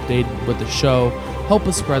stay updated with the show. Help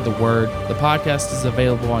us spread the word. The podcast is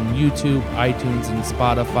available on YouTube, iTunes, and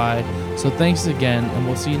Spotify. So thanks again, and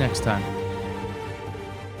we'll see you next time.